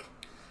like...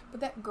 But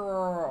that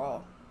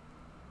girl...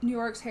 New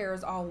York's hair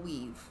is all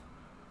weave.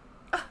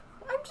 I'm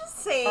just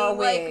saying, or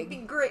like, be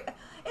great...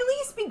 At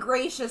least be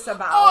gracious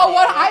about it. Oh,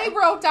 what I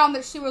wrote down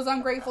that she was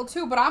ungrateful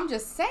too, but I'm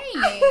just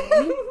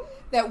saying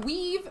that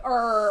weave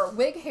or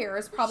wig hair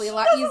is probably a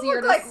lot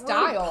easier to like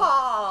style.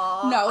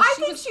 RuPaul. No, I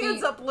think she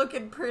ends up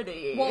looking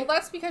pretty. Well,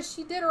 that's because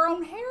she did her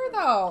own hair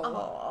though.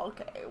 Oh,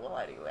 okay. Well,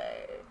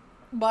 anyway.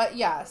 But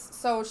yes,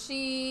 so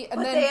she but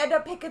then they end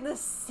up picking the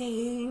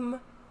same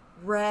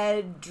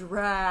red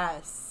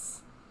dress.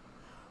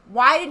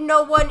 Why did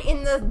no one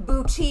in the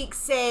boutique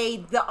say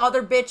the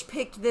other bitch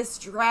picked this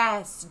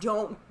dress?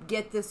 Don't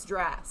get this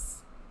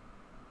dress.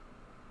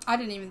 I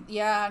didn't even...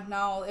 Yeah,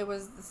 no, it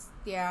was... This,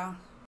 yeah.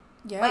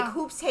 Like,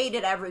 Hoops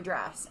hated every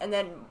dress. And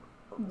then,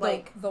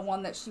 like... The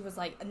one that she was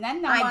like... And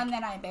then the one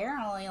that I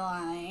barely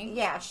like.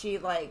 Yeah, she,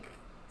 like,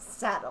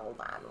 settled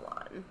on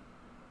one.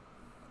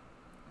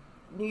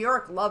 New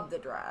York loved the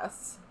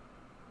dress.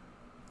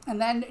 And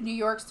then New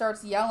York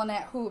starts yelling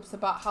at Hoops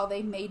about how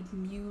they made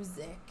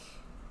music.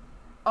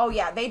 Oh,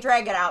 yeah, they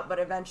drag it out, but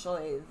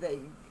eventually they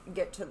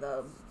get to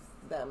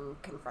them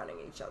confronting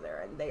each other,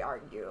 and they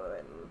argue,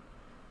 and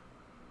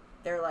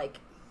they're like,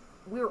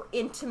 we were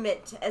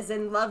intimate, as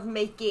in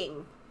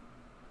lovemaking.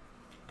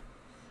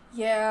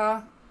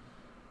 Yeah.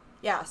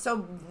 Yeah,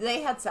 so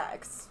they had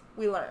sex,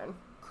 we learn.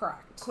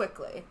 Correct.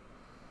 Quickly.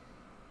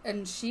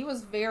 And she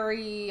was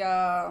very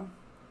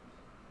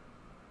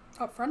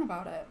upfront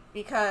about it.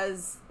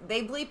 Because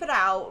they bleep it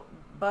out,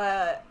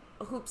 but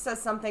Hoop says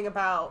something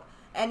about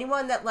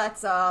anyone that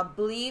lets a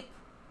bleep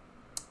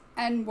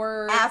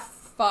N-word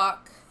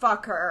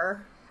fuck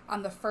her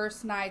on the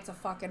first night's a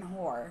fucking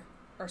whore.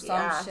 Or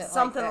some shit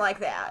something like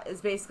that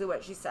is basically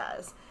what she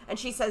says. And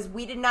she says,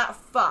 we did not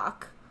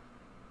fuck.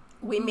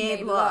 We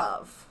made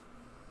love.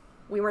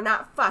 We were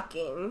not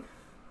fucking.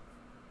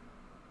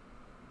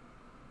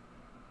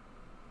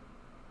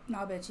 No,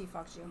 bitch, he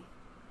fucked you.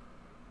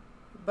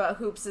 But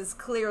Hoops is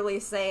clearly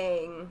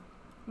saying,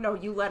 no,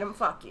 you let him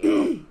fuck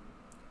you.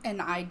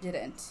 And I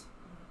didn't.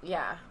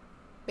 Yeah.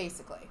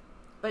 Basically.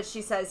 But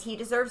she says, he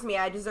deserves me,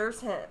 I deserve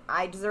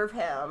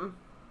him.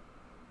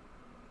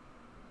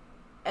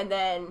 And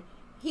then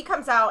he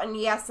comes out and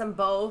he asks them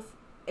both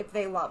if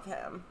they love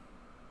him.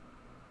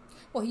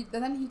 Well,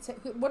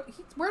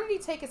 where did he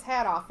take his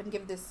hat off and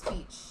give this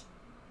speech?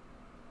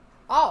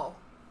 Oh.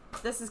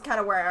 This is kind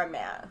of where I'm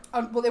at.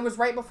 Well, it was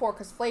right before,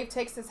 because Flav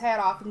takes his hat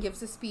off and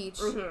gives a speech.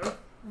 Mm-hmm.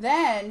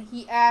 Then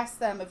he asked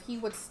them if he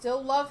would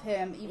still love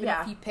him even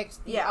if he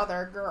picked the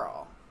other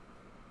girl.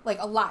 Like,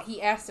 a lot.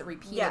 He asked it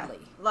repeatedly.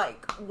 Yeah.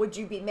 Like, would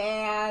you be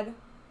mad?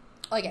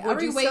 Like, in would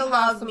every you way still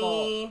possible. love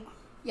me?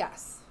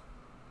 Yes.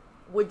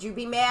 Would you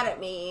be mad at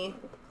me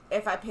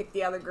if I picked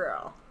the other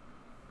girl?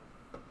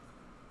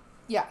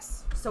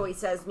 Yes. So he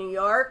says, New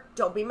York,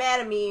 don't be mad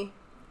at me.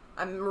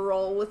 I'm gonna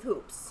roll with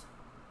Hoops.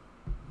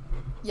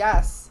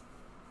 Yes.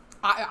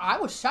 I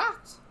was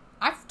shocked.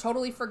 I've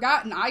totally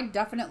forgotten. I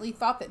definitely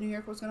thought that New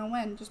York was going to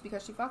win just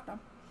because she fucked him.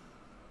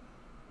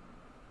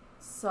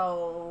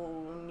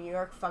 So New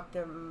York fucked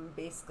him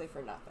basically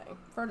for nothing.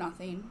 For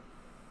nothing.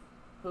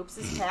 Hoops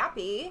is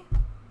happy.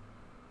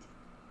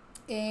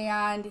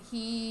 And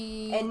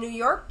New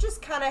York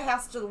just kind of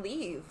has to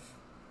leave.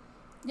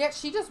 Yeah,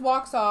 she just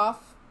walks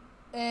off,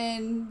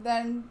 and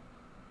then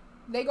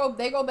they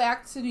go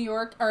back to New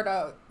York, or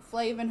to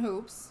Flav and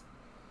Hoops.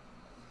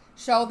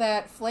 Show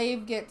that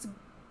Flav gets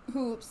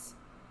Hoops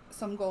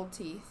some gold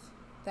teeth.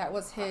 That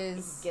was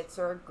his... He gets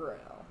her a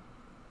grill.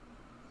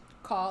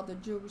 Call the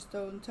jewelry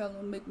store and tell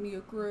them make me a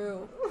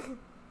grill.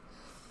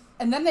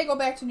 And then they go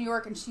back to New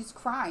York and she's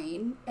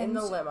crying. In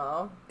the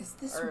limo. Is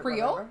this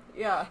real? Whatever.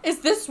 Yeah. Is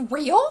this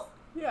real?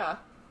 Yeah.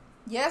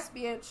 Yes,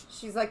 bitch.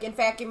 She's like, in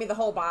fact, give me the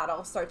whole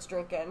bottle. Starts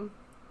drinking.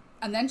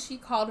 And then she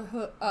called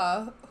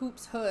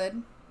Hoops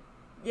Hood.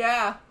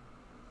 Yeah.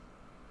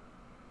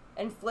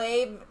 And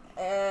Flav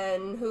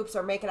and Hoops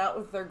are making out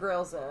with their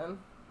grills in.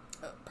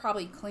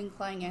 Probably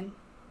clang-clanging.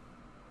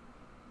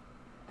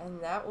 And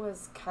that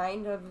was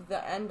kind of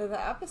the end of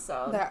the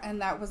episode.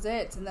 That was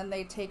it. And then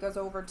they take us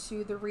over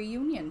to the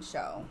reunion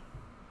show.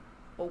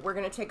 Well, we're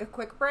going to take a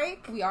quick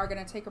break. We are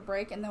going to take a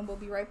break, and then we'll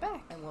be right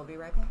back. And we'll be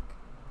right back.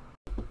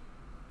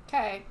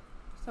 Okay.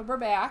 So we're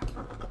back.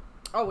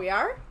 Oh, we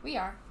are? We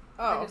are.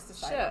 Oh,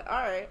 shit.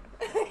 All right.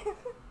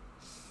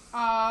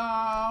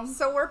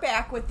 So we're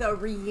back with the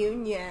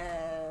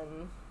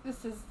reunion.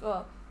 This is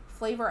the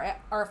flavor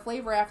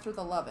after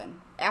the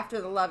lovin'.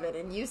 After the lovin'.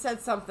 And you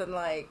said something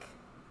like...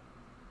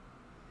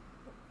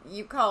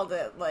 You called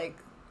it, like,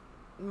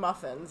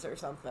 muffins or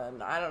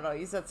something. I don't know.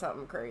 You said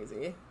something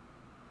crazy.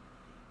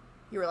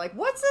 You were like,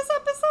 what's this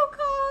episode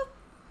called?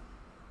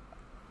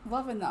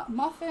 Lovin' the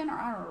muffin, or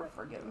I don't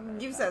forget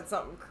what You said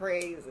something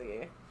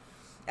crazy.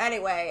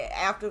 Anyway,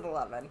 after the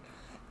lovin'.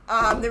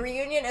 The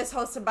reunion is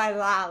hosted by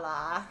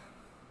Lala.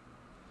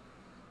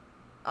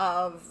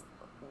 Of...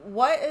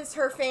 What is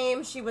her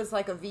fame? She was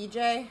like a VJ?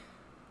 I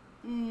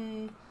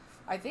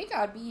think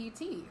on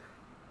BET.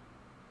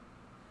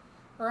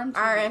 Or MTV.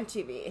 Or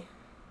MTV.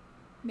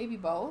 Maybe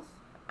both.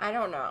 I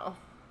don't know.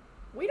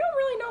 We don't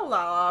really know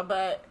Lala,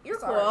 but you're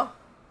cool.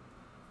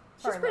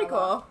 She's pretty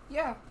cool.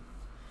 Yeah.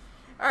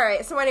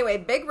 Alright, so anyway,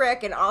 Big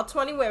Rick and all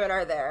 20 women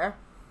are there.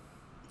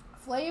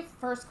 Flav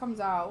first comes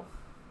out.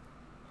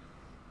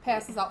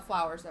 Passes out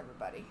flowers to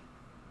everybody.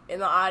 In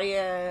the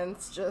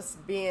audience,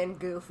 just being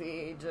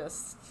goofy,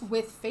 just...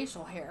 With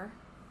facial hair.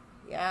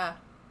 Yeah.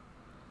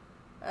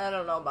 I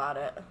don't know about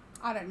it.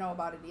 I didn't know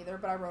about it either,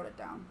 but I wrote it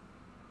down.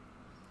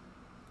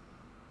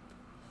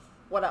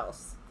 What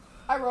else?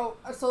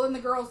 So then the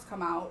girls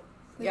come out.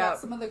 They got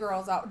some of the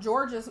girls out.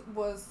 Georgia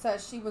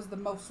says she was the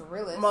most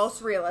realist.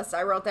 Most realist.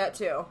 I wrote that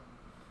too.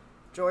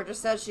 Georgia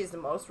says she's the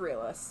most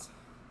realist.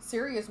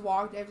 Sirius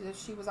walked as if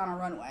she was on a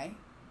runway.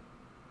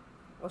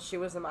 Well, she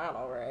was the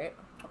model, right?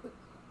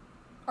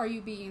 Are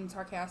you being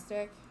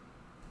sarcastic?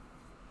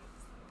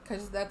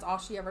 Because that's all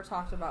she ever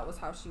talked about was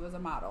how she was a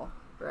model.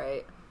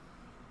 Right.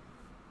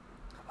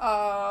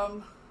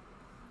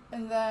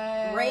 And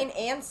then... Rain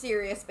and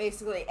Sirius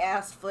basically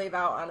asked Flav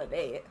out on a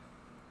date.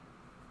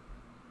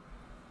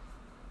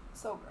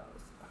 So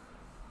gross.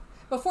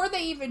 Before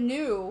they even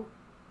knew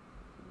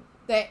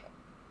that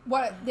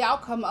what the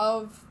outcome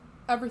of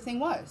everything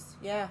was.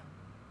 Yeah.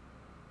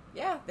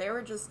 Yeah, they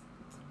were just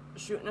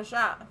shooting a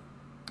shot.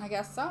 I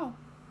guess so.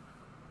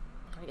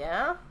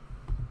 Yeah.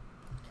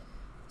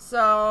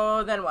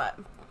 So, then what?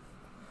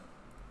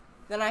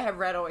 Then I have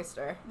Red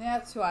Oyster.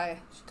 That's why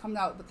she comes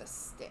out with a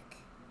stick.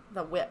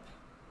 The whip.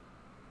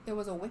 It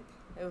was a whip?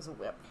 It was a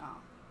whip. Oh.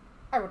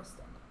 I wrote a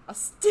stick. A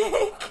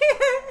stick?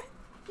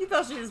 You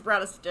thought she just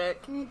brought a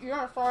stick.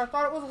 Yeah, so I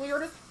thought it was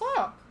weird as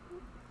fuck.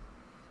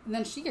 And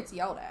then she gets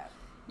yelled at.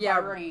 Yeah.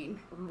 By Rain.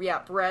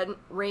 Yep,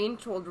 Rain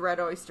told Red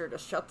Oyster to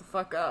shut the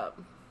fuck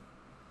up.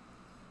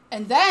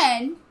 And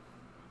then,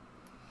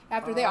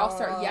 after they all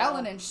start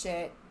yelling and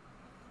shit,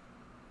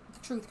 the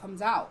truth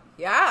comes out.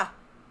 Yeah.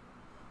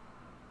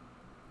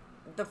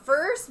 The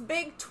first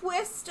big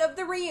twist of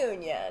the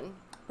reunion.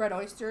 Red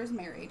Oyster is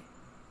married.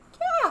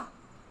 Yeah.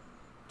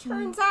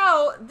 Turns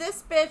out,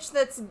 this bitch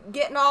that's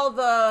getting all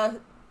the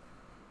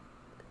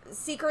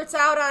secrets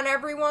out on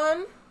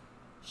everyone,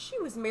 she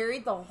was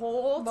married the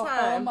whole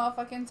time. The whole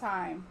motherfucking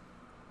time.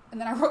 And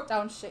then I wrote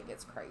down shit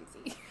gets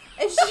crazy.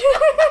 And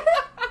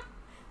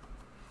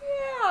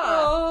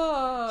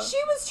yeah. She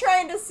was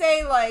trying to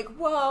say, like,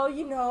 well,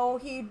 you know,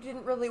 he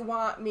didn't really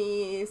want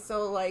me,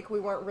 so, like, we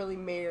weren't really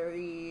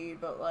married,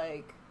 but,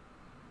 like,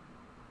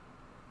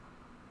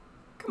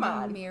 come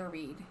on.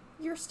 Married.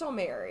 You're still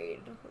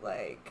married.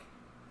 Like,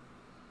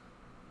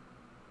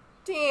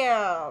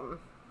 damn.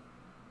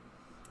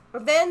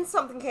 But then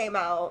something came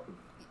out.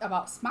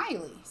 About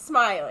Smiley.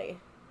 Smiley.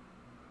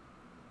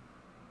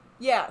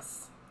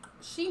 Yes.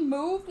 She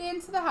moved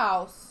into the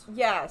house.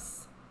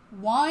 Yes.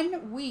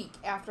 1 week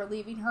after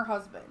leaving her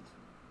husband. ...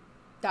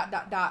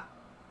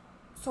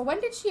 So when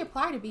did she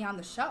apply to be on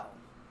the show?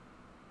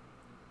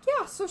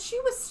 Yeah, so she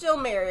was still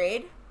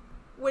married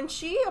when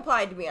she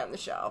applied to be on the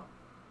show.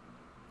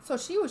 So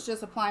she was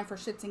just applying for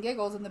shits and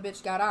giggles, and the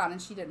bitch got on,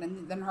 and she didn't.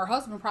 And then her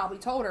husband probably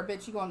told her,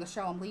 bitch, you go on the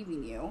show, I'm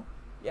leaving you.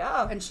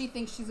 Yeah. And she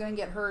thinks she's going to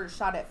get her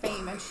shot at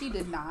fame, and she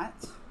did not.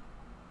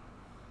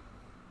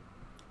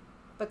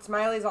 But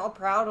Smiley's all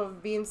proud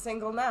of being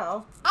single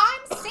now.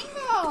 I'm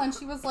single! And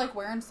she was, like,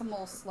 wearing some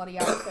little slutty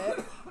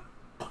outfit.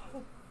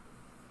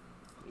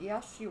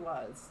 Yes, she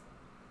was.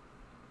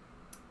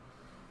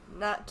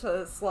 Not to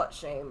slut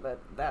shame, but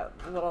that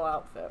little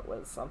outfit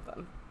was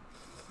something.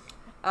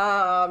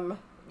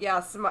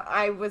 Yes,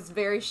 I was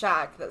very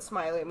shocked that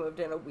Smiley moved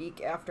in a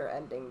week after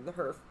ending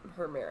her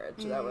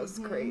marriage. That was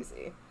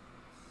crazy.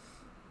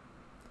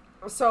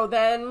 So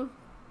then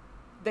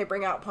they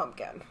bring out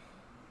Pumpkin.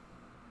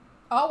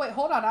 Oh, wait,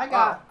 hold on. I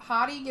got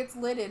Hottie gets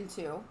lit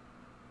into.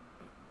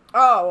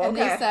 Oh, okay. And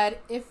they said,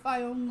 if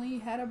I only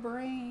had a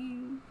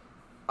brain.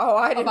 Oh,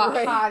 I didn't about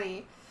write.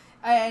 Hottie.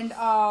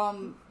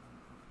 And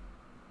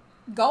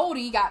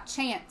Goldie got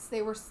chants.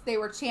 They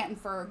were chanting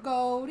for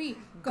Goldie,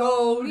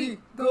 Goldie,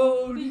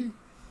 Goldie.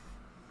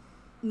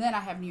 And then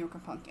I have New York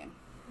and Pumpkin.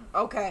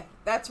 Okay,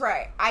 that's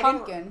right.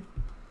 Pumpkin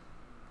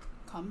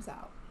comes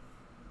out.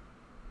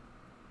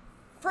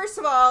 First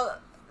of all,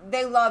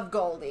 they love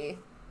Goldie.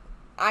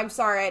 I'm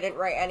sorry I didn't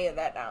write any of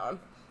that down.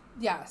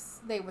 Yes,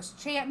 they was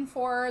chanting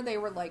for her. They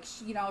were like,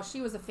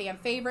 she was a fan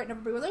favorite, and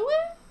everybody was like,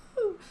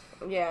 woo!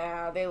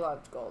 Yeah, they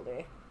loved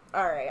Goldie.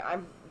 All right,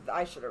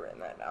 I should have written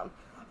that down.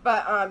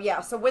 But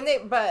yeah, so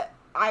but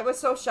I was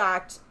so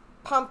shocked.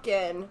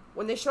 Pumpkin,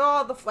 when they show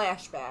all the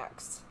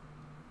flashbacks,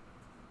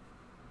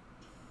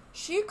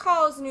 she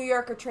calls New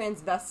York a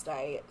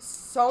transvestite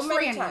so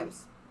many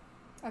times.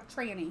 A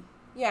tranny.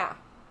 Yeah.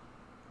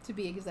 To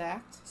be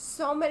exact.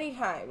 So many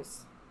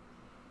times.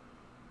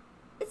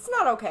 It's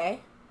not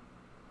okay.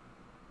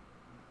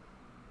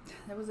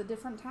 It was a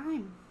different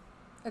time.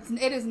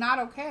 It is not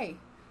okay.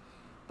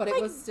 But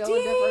it was still damn,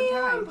 a different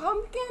time.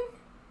 Pumpkin?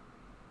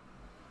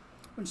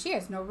 When she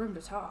has no room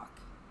to talk.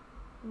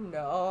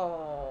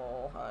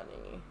 No,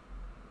 honey.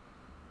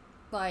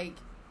 Like,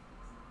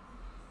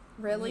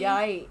 really?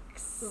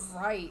 Yikes.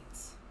 Right.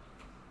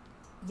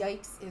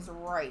 Yikes is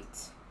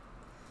right.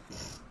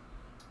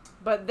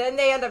 But then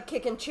they end up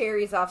kicking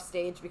Cherries off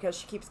stage because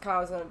she keeps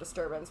causing a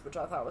disturbance, which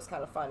I thought was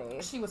kind of funny.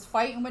 She was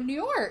fighting with New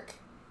York.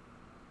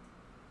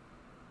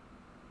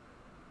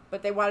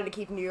 But they wanted to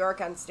keep New York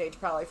on stage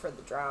probably for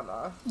the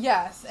drama.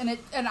 Yes, and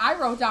I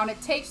wrote down,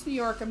 it takes New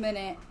York a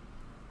minute,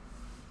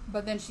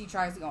 but then she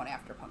tries going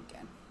after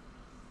Pumpkin.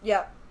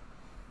 Yep.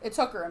 It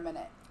took her a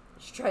minute.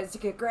 She tries to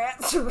get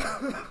Grants. Do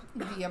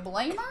you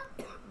blame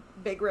her?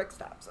 Big Rick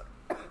stops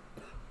her.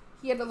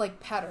 He had to, like,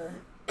 pet her.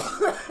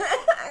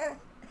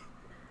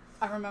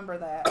 I remember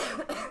that.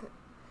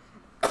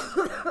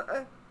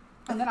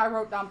 And then I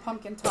wrote down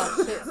Pumpkin talk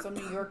shit, so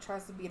New York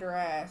tries to beat her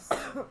ass.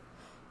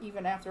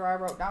 Even after I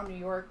wrote down New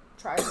York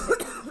tries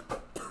to...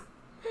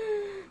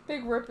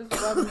 Big Rip is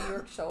rubbing New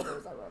York's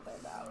shoulders. I wrote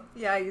that down.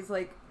 Yeah, he's,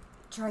 like,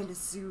 trying to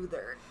soothe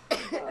her.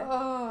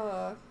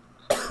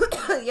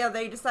 Yeah,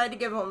 they decide to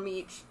give them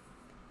each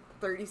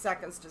 30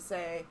 seconds to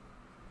say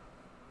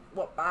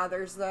what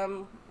bothers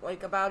them,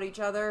 like, about each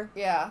other.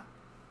 Yeah.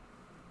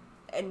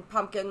 And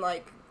Pumpkin,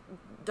 like,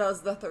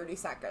 does the 30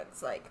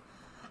 seconds. Like,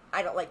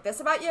 I don't like this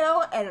about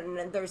you,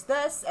 and there's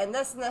this, and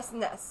this, and this,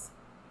 and this.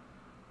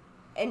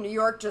 And New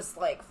York just,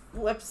 like,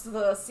 flips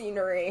the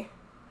scenery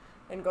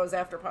and goes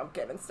after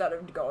Pumpkin instead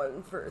of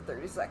going for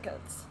 30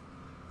 seconds.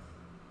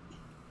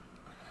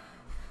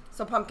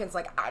 So Pumpkin's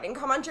like, I didn't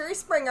come on Jerry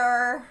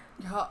Springer.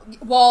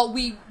 Well,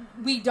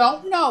 we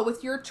don't know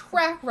with your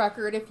track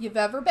record if you've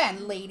ever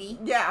been, lady.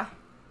 Yeah.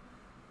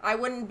 I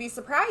wouldn't be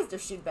surprised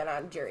if she'd been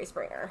on Jerry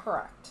Springer.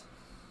 Correct.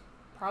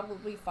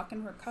 Probably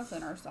fucking her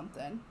cousin or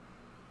something.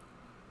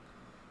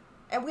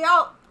 And we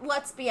all,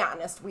 let's be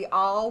honest, we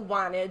all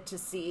wanted to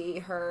see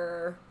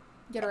her...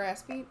 Get her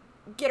ass beat?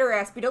 Get her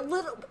ass beat a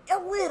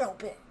little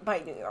bit by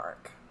New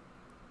York.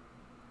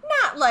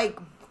 Not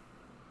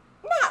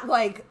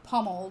like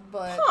pummeled,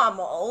 but...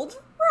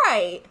 Pummeled,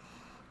 right.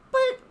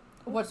 But...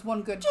 What's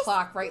one good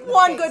clock right in the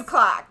one face? good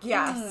clock,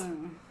 yes.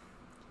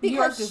 New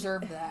York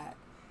deserved that.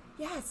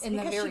 Yes, in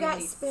because the very she got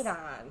least. spit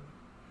on.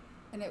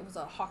 And it was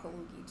a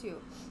hockaloogie,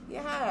 too.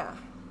 Yeah.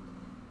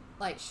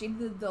 Like, she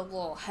did the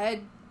little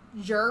head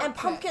jerk. And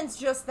Pumpkin's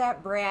just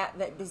that brat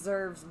that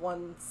deserves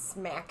one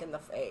smack in the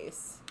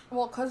face.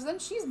 Well, because then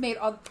she's made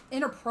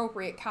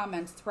inappropriate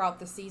comments throughout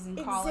the season,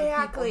 calling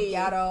people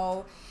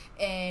ghetto,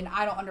 and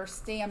I don't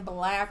understand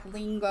black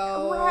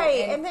lingo.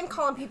 Right, and then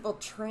calling people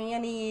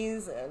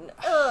trannies, and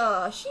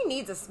she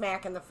needs a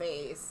smack in the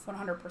face.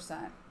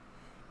 100%.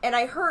 And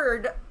I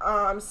heard,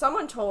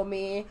 someone told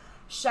me,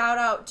 shout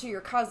out to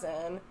your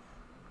cousin,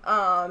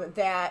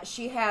 that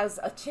she has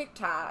a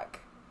TikTok,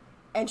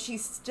 and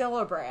she's still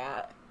a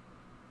brat.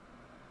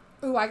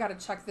 Ooh, I gotta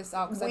check this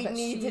out. We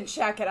need to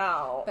check it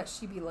out. That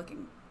she be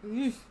looking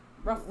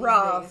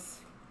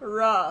rough.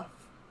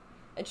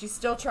 And she's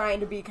still trying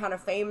to be kind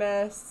of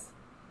famous.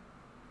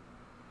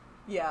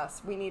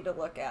 Yes, we need to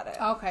look at it.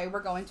 Okay,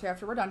 we're going to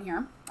after we're done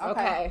here.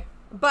 Okay.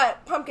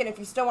 But, Pumpkin, if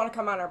you still want to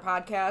come on our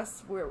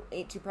podcast, we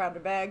ain't too proud to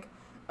beg.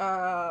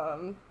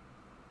 You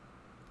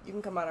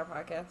can come on our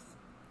podcast.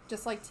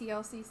 Just like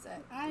TLC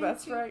said. I ain't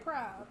That's too right.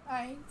 proud.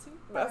 I ain't too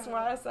proud. That's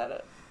why I said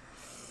it.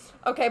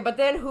 Okay, but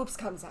then Hoops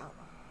comes out.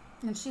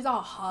 And she's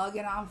all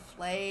hugging on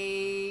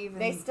Flav.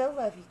 They still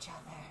love each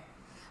other.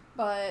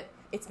 But...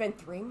 It's been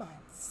 3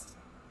 months.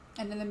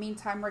 And in the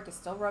meantime, Rick is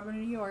still rubbing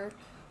New York.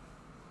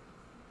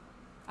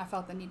 I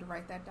felt the need to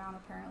write that down,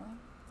 apparently.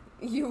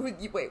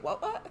 You wait,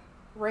 what?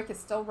 Rick is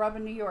still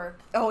rubbing New York.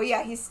 Oh,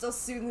 yeah, he's still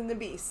soothing the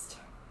beast.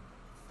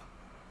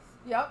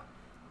 Yep.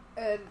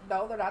 And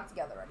no, they're not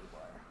together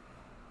anymore.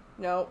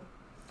 Nope.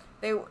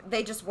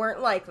 They just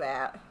weren't like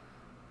that.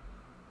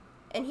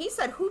 And he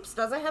said Hoops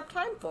doesn't have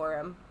time for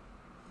him.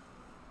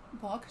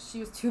 Well, because she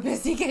was too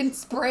busy getting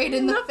sprayed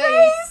in the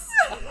face.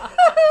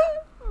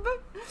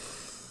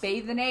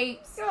 Bathing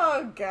apes.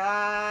 Oh,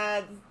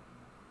 God.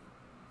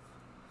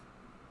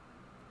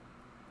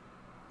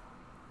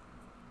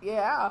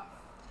 Yeah.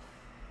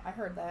 I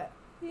heard that.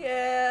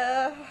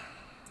 Yeah.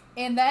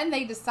 And then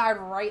they decide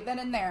right then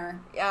and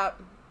there.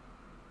 Yep.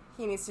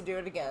 He needs to do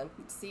it again.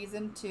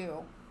 Season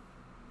 2.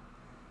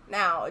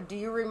 Now, do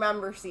you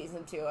remember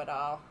season 2 at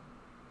all?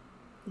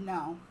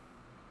 No.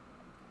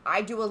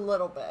 I do a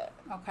little bit.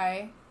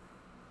 Okay.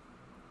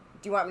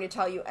 Do you want me to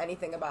tell you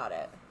anything about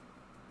it?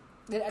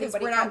 Did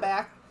anybody come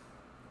back?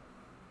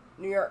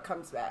 New York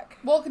comes back.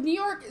 Well, New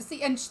York,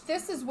 see, and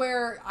this is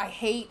where I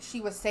hate she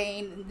was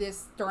saying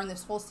this during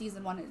this whole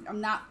season 1.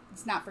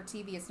 It's not for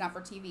TV, it's not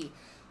for TV.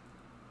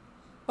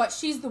 But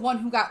she's the one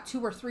who got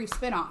 2 or 3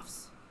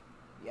 spinoffs.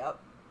 Yep.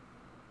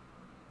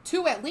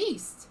 2 at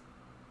least.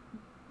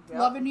 Yep.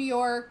 Love in New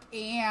York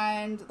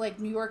and like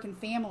New York and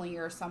Family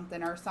or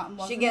something.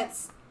 She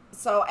gets,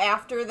 so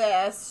after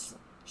this,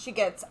 she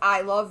gets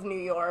I Love New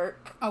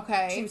York.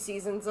 Okay. 2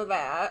 seasons of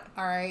that.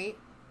 All right.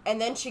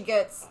 And then she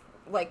gets,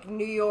 like,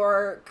 New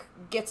York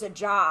Gets a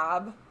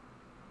Job.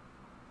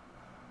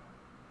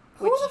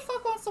 Who the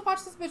fuck wants to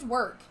watch this bitch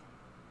work?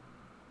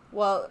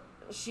 Well,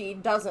 she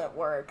doesn't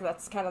work.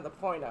 That's kind of the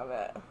point of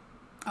it.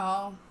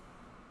 Oh.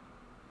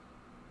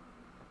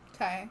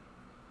 Okay.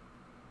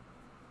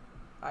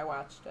 I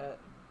watched it.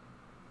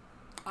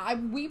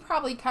 We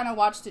probably kind of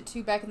watched it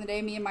too back in the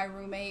day, me and my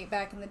roommate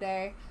back in the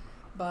day,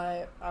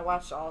 but... I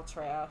watched all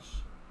trash.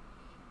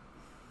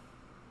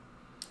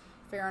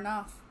 Fair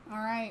enough. All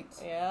right.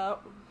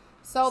 Yep.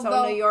 So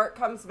New York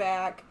comes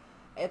back.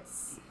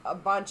 It's a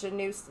bunch of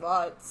new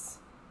sluts.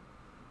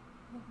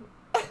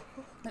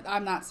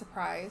 I'm not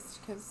surprised,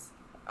 because...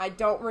 I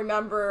don't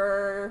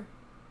remember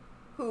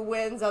who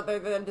wins other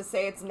than to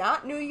say it's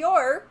not New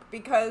York,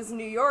 because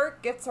New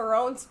York gets her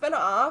own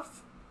spinoff.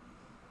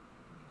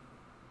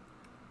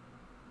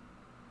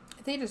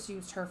 They just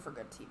used her for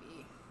good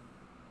TV.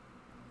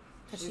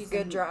 She's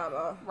good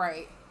drama.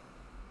 Right.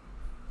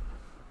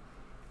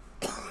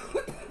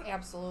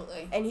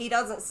 Absolutely. And he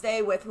doesn't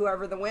stay with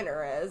whoever the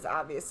winner is,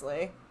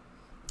 obviously.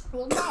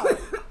 Well, no.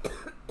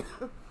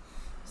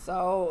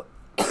 So,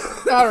 I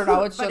don't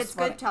know. It's but just it's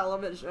funny. good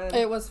television.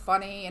 It was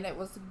funny, and it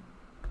was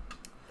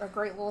a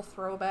great little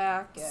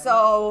throwback. And...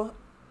 So,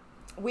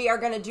 we are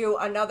going to do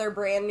another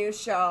brand new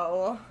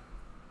show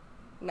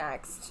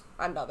next.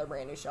 Another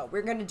brand new show.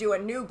 We're going to do a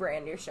new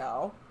brand new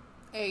show.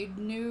 A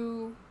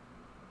new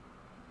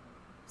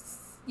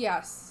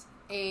Yes,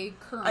 a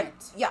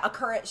current. A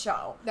current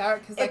show.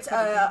 It's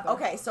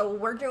okay. So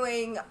we're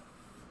doing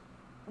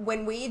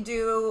when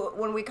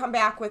we come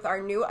back with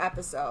our new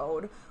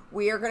episode,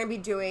 we are going to be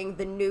doing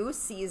the new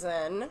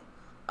season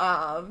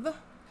of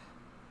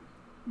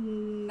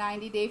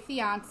 90 Day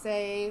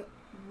Fiancé,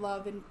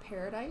 Love in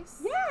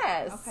Paradise.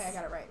 Yes. Okay, I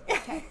got it right.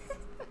 Okay.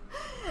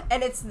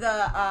 And it's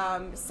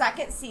the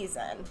second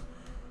season.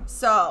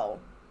 So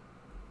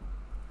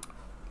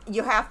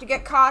you have to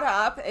get caught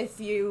up if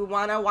you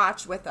want to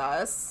watch with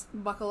us.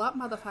 Buckle up,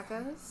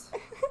 motherfuckers.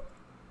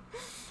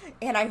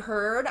 And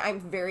I'm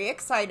very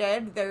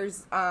excited.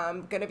 There's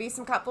going to be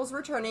some couples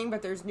returning,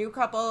 but there's new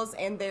couples,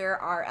 and there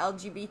are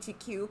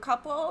LGBTQ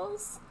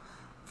couples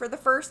for the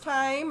first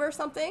time or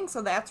something.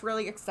 So that's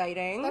really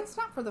exciting. That's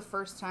not for the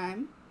first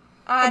time.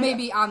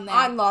 Maybe on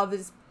that. On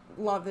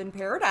Love in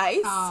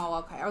Paradise.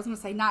 Oh, okay. I was going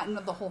to say not in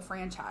the whole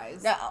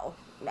franchise. No.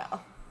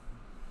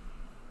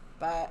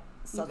 But,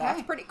 so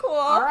that's pretty cool.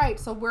 All right.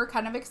 So we're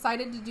kind of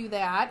excited to do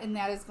that. And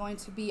that is going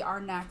to be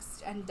our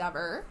next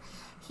endeavor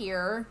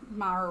here,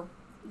 our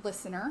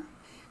listener.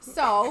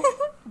 So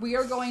we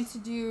are going to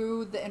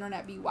do the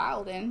Internet Be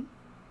Wildin'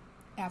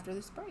 after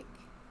this break.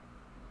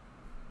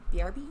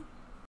 BRB.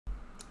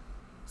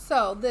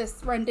 So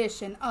this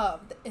rendition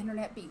of the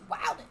Internet Be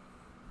Wildin'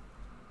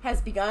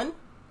 has begun.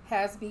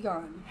 Dun,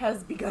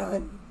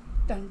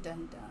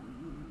 dun,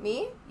 dun.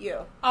 Me? You?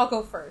 I'll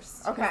go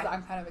first. Okay.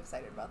 I'm kind of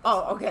excited about this.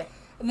 Oh, okay.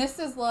 And this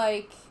is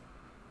like,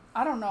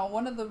 I don't know,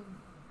 one of the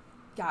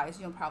guys,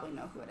 you'll probably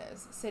know who it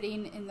is,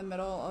 sitting in the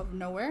middle of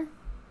nowhere,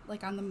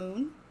 like on the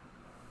moon.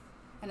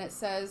 And it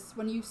says,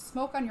 when you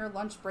smoke on your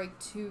lunch break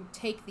to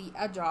take the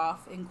edge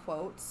off, in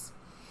quotes,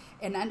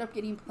 and end up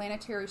getting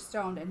planetary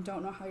stoned and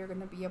don't know how you're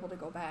going to be able to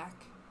go back.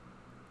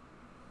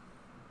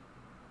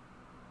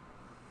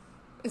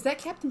 Is that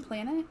Captain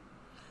Planet?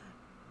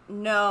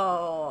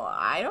 No,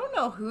 I don't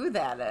know who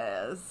that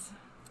is.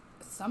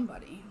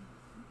 Somebody.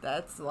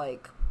 That's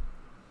like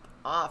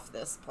off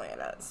this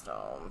planet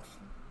stone.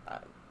 I've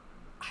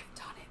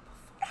done it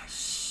before.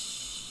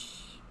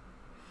 Shh.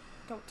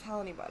 Don't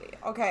tell anybody.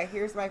 Okay,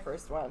 here's my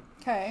first one.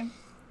 Okay.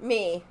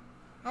 Me.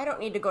 I don't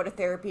need to go to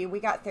therapy. We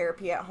got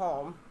therapy at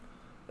home.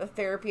 The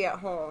therapy at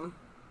home.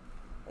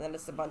 And then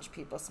it's a bunch of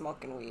people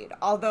smoking weed.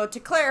 Although, to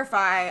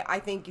clarify, I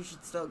think you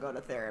should still go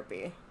to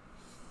therapy.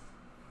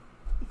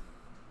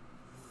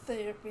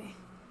 Therapy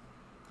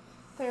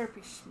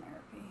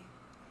schmerapy.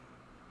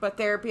 But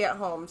therapy at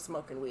home,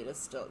 smoking weed is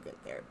still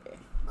good therapy.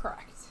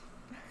 Correct.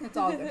 It's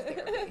all good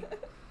therapy.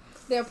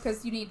 Yeah,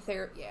 because you need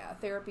therapy. Yeah,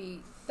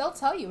 therapy. They'll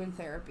tell you in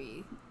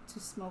therapy to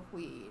smoke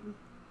weed,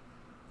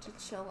 to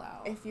chill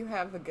out. If you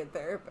have a good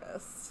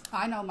therapist.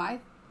 I know my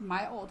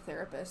old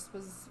therapist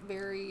was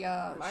very...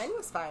 Mine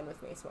was fine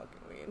with me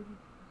smoking weed.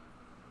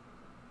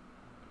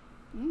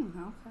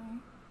 Okay.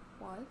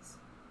 Was?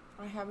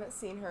 I haven't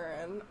seen her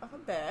in a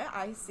bit.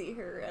 I see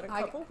her in a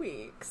couple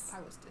weeks.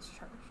 I was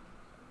discharged.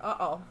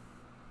 Uh-oh.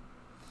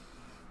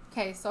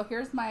 Okay, so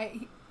here's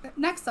my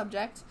next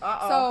subject.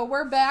 Uh-oh. So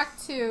we're back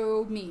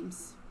to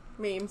memes.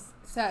 Memes.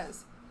 It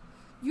says,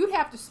 you'd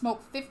have to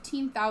smoke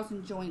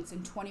 15,000 joints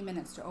in 20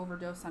 minutes to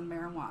overdose on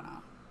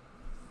marijuana.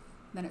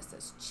 Then it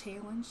says,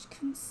 challenge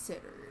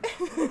considered.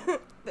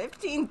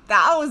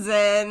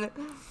 15,000?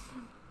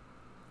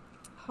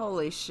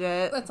 Holy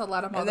shit. That's a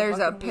lot of motherfucking And there's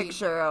a weed.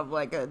 picture of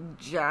like a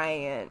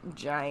giant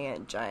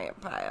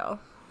pile.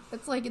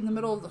 It's like in the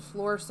middle of the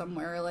floor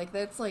somewhere. Like,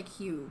 that's like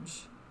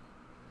huge.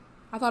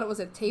 I thought it was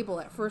a table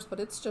at first, but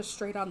it's just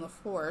straight on the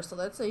floor. So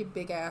that's a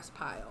big ass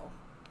pile.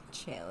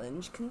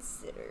 Challenge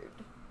considered.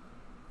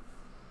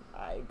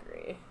 I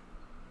agree.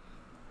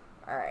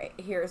 Alright,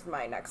 here's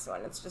my next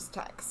one. It's just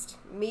text.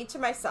 Me to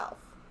myself.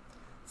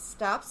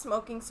 Stop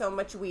smoking so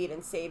much weed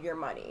and save your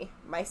money.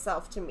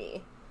 Myself to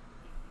me.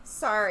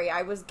 Sorry,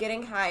 I was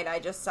getting high and I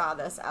just saw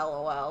this.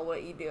 LOL,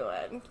 what you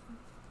doing?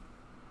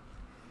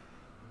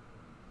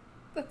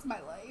 That's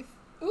my life.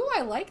 Ooh,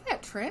 I like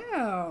that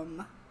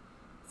trim.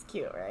 It's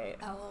cute,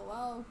 right?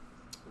 LOL.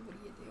 What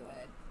are you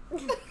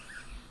doing?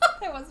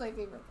 That was my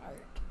favorite part.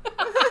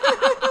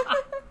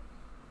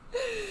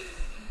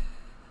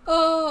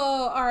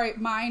 Oh, alright.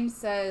 Mine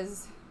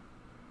says,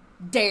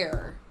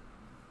 dare.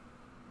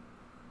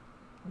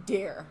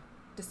 Dare.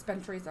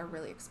 Dispensaries are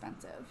really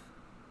expensive.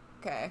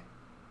 Okay.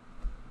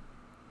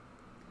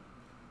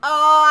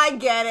 Oh, I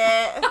get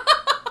it.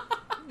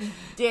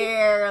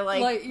 Dare,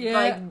 like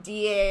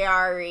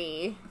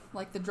D-A-R-E.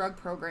 Like the drug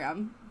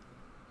program.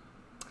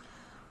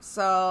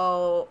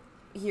 So,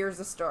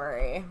 here's a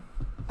story.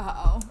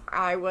 Uh-oh.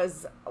 I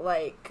was,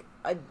 like,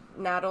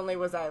 not only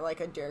was I, like,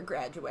 a DARE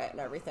graduate and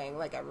everything,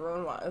 like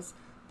everyone was,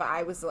 but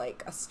I was,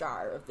 like, a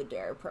star of the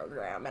DARE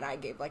program, and I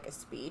gave, like, a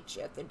speech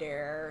at the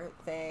DARE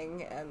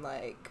thing, and,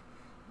 like,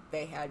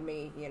 they had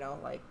me, you know,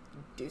 like,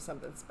 do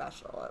something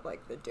special at,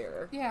 like, the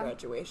DARE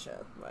graduation,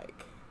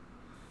 like,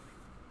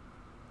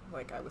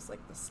 I was,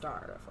 like, the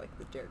star of, like,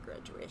 the DARE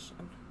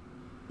graduation.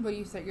 What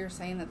you said, you're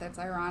saying that that's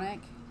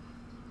ironic?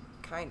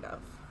 Kind of.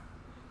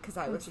 Because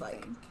I was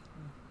like,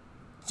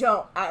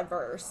 don't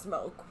ever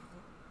smoke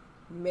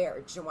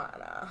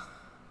marijuana.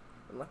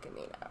 Look at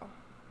me now.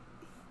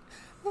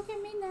 Look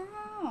at me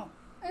now.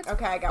 It's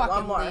okay, I got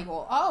one more.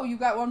 Legal. Oh, you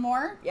got one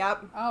more?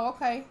 Yep. Oh,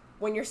 okay.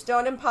 When you're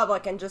stoned in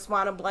public and just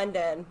want to blend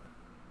in.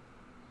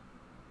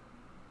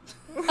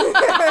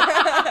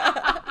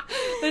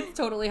 That's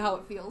totally how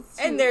it feels,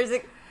 too. And there's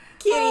a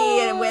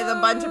kitty with a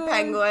bunch of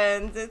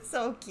penguins. It's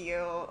so cute.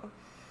 All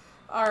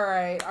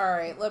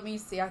right. Let me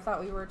see. I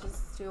thought we were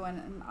just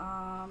doing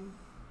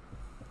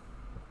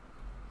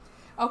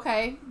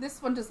Okay,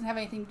 this one doesn't have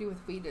anything to do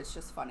with weed. It's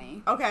just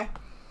funny. Okay. It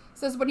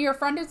says, when your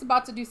friend is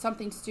about to do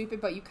something stupid,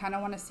 but you kind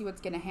of want to see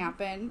what's going to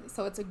happen.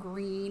 So it's a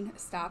green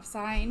stop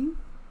sign.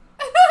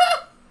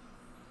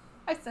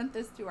 I sent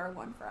this to our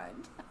one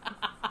friend.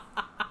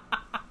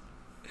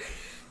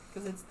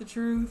 Because it's the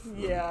truth.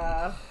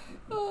 Yeah.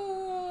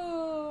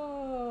 Oh,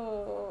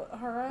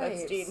 all right.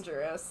 That's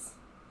dangerous.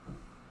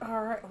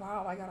 All right.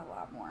 Wow, I got a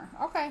lot more.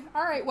 Okay.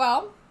 All right.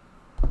 Well.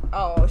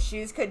 Oh,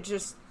 you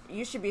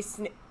should be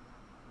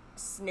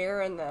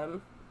snaring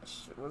them,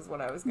 was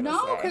what I was going to say.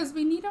 No, because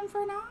we need them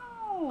for now.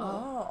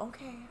 Oh,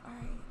 okay. All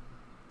right.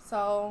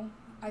 So,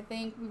 I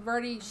think we've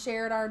already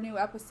shared our new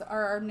episode,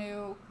 or our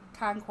new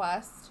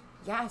conquest.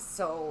 Yes,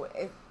 so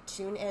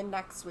tune in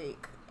next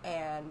week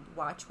and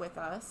watch with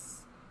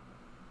us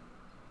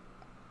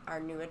our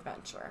new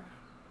adventure.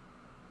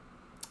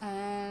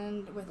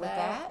 And with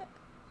that,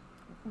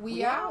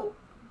 we out.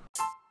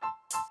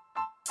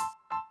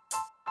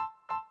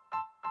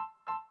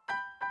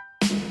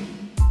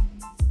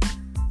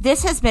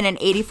 This has been an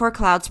 84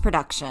 Clouds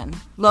production.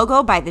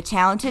 Logo by the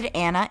talented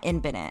Anna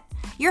Inbennett.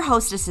 Your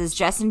hostesses,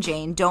 Jess and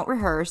Jane, don't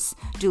rehearse,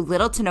 do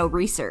little to no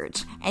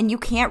research, and you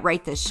can't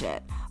write this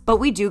shit. But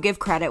we do give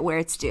credit where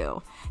it's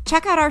due.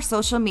 Check out our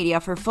social media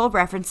for full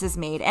references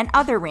made and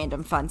other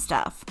random fun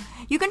stuff.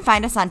 You can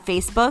find us on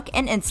Facebook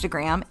and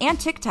Instagram and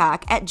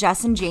TikTok at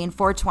Jess and Jane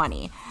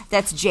 420.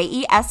 That's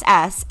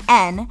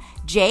JESSNJANE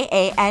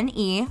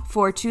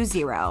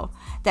 420.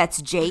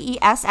 That's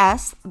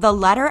JESS, the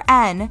letter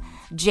N,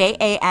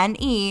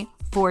 JANE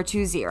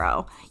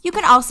 420. You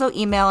can also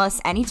email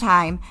us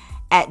anytime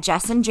at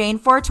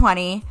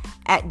jessandjane420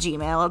 at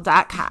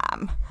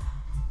gmail.com.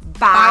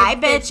 Bye,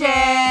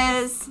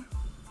 bitches!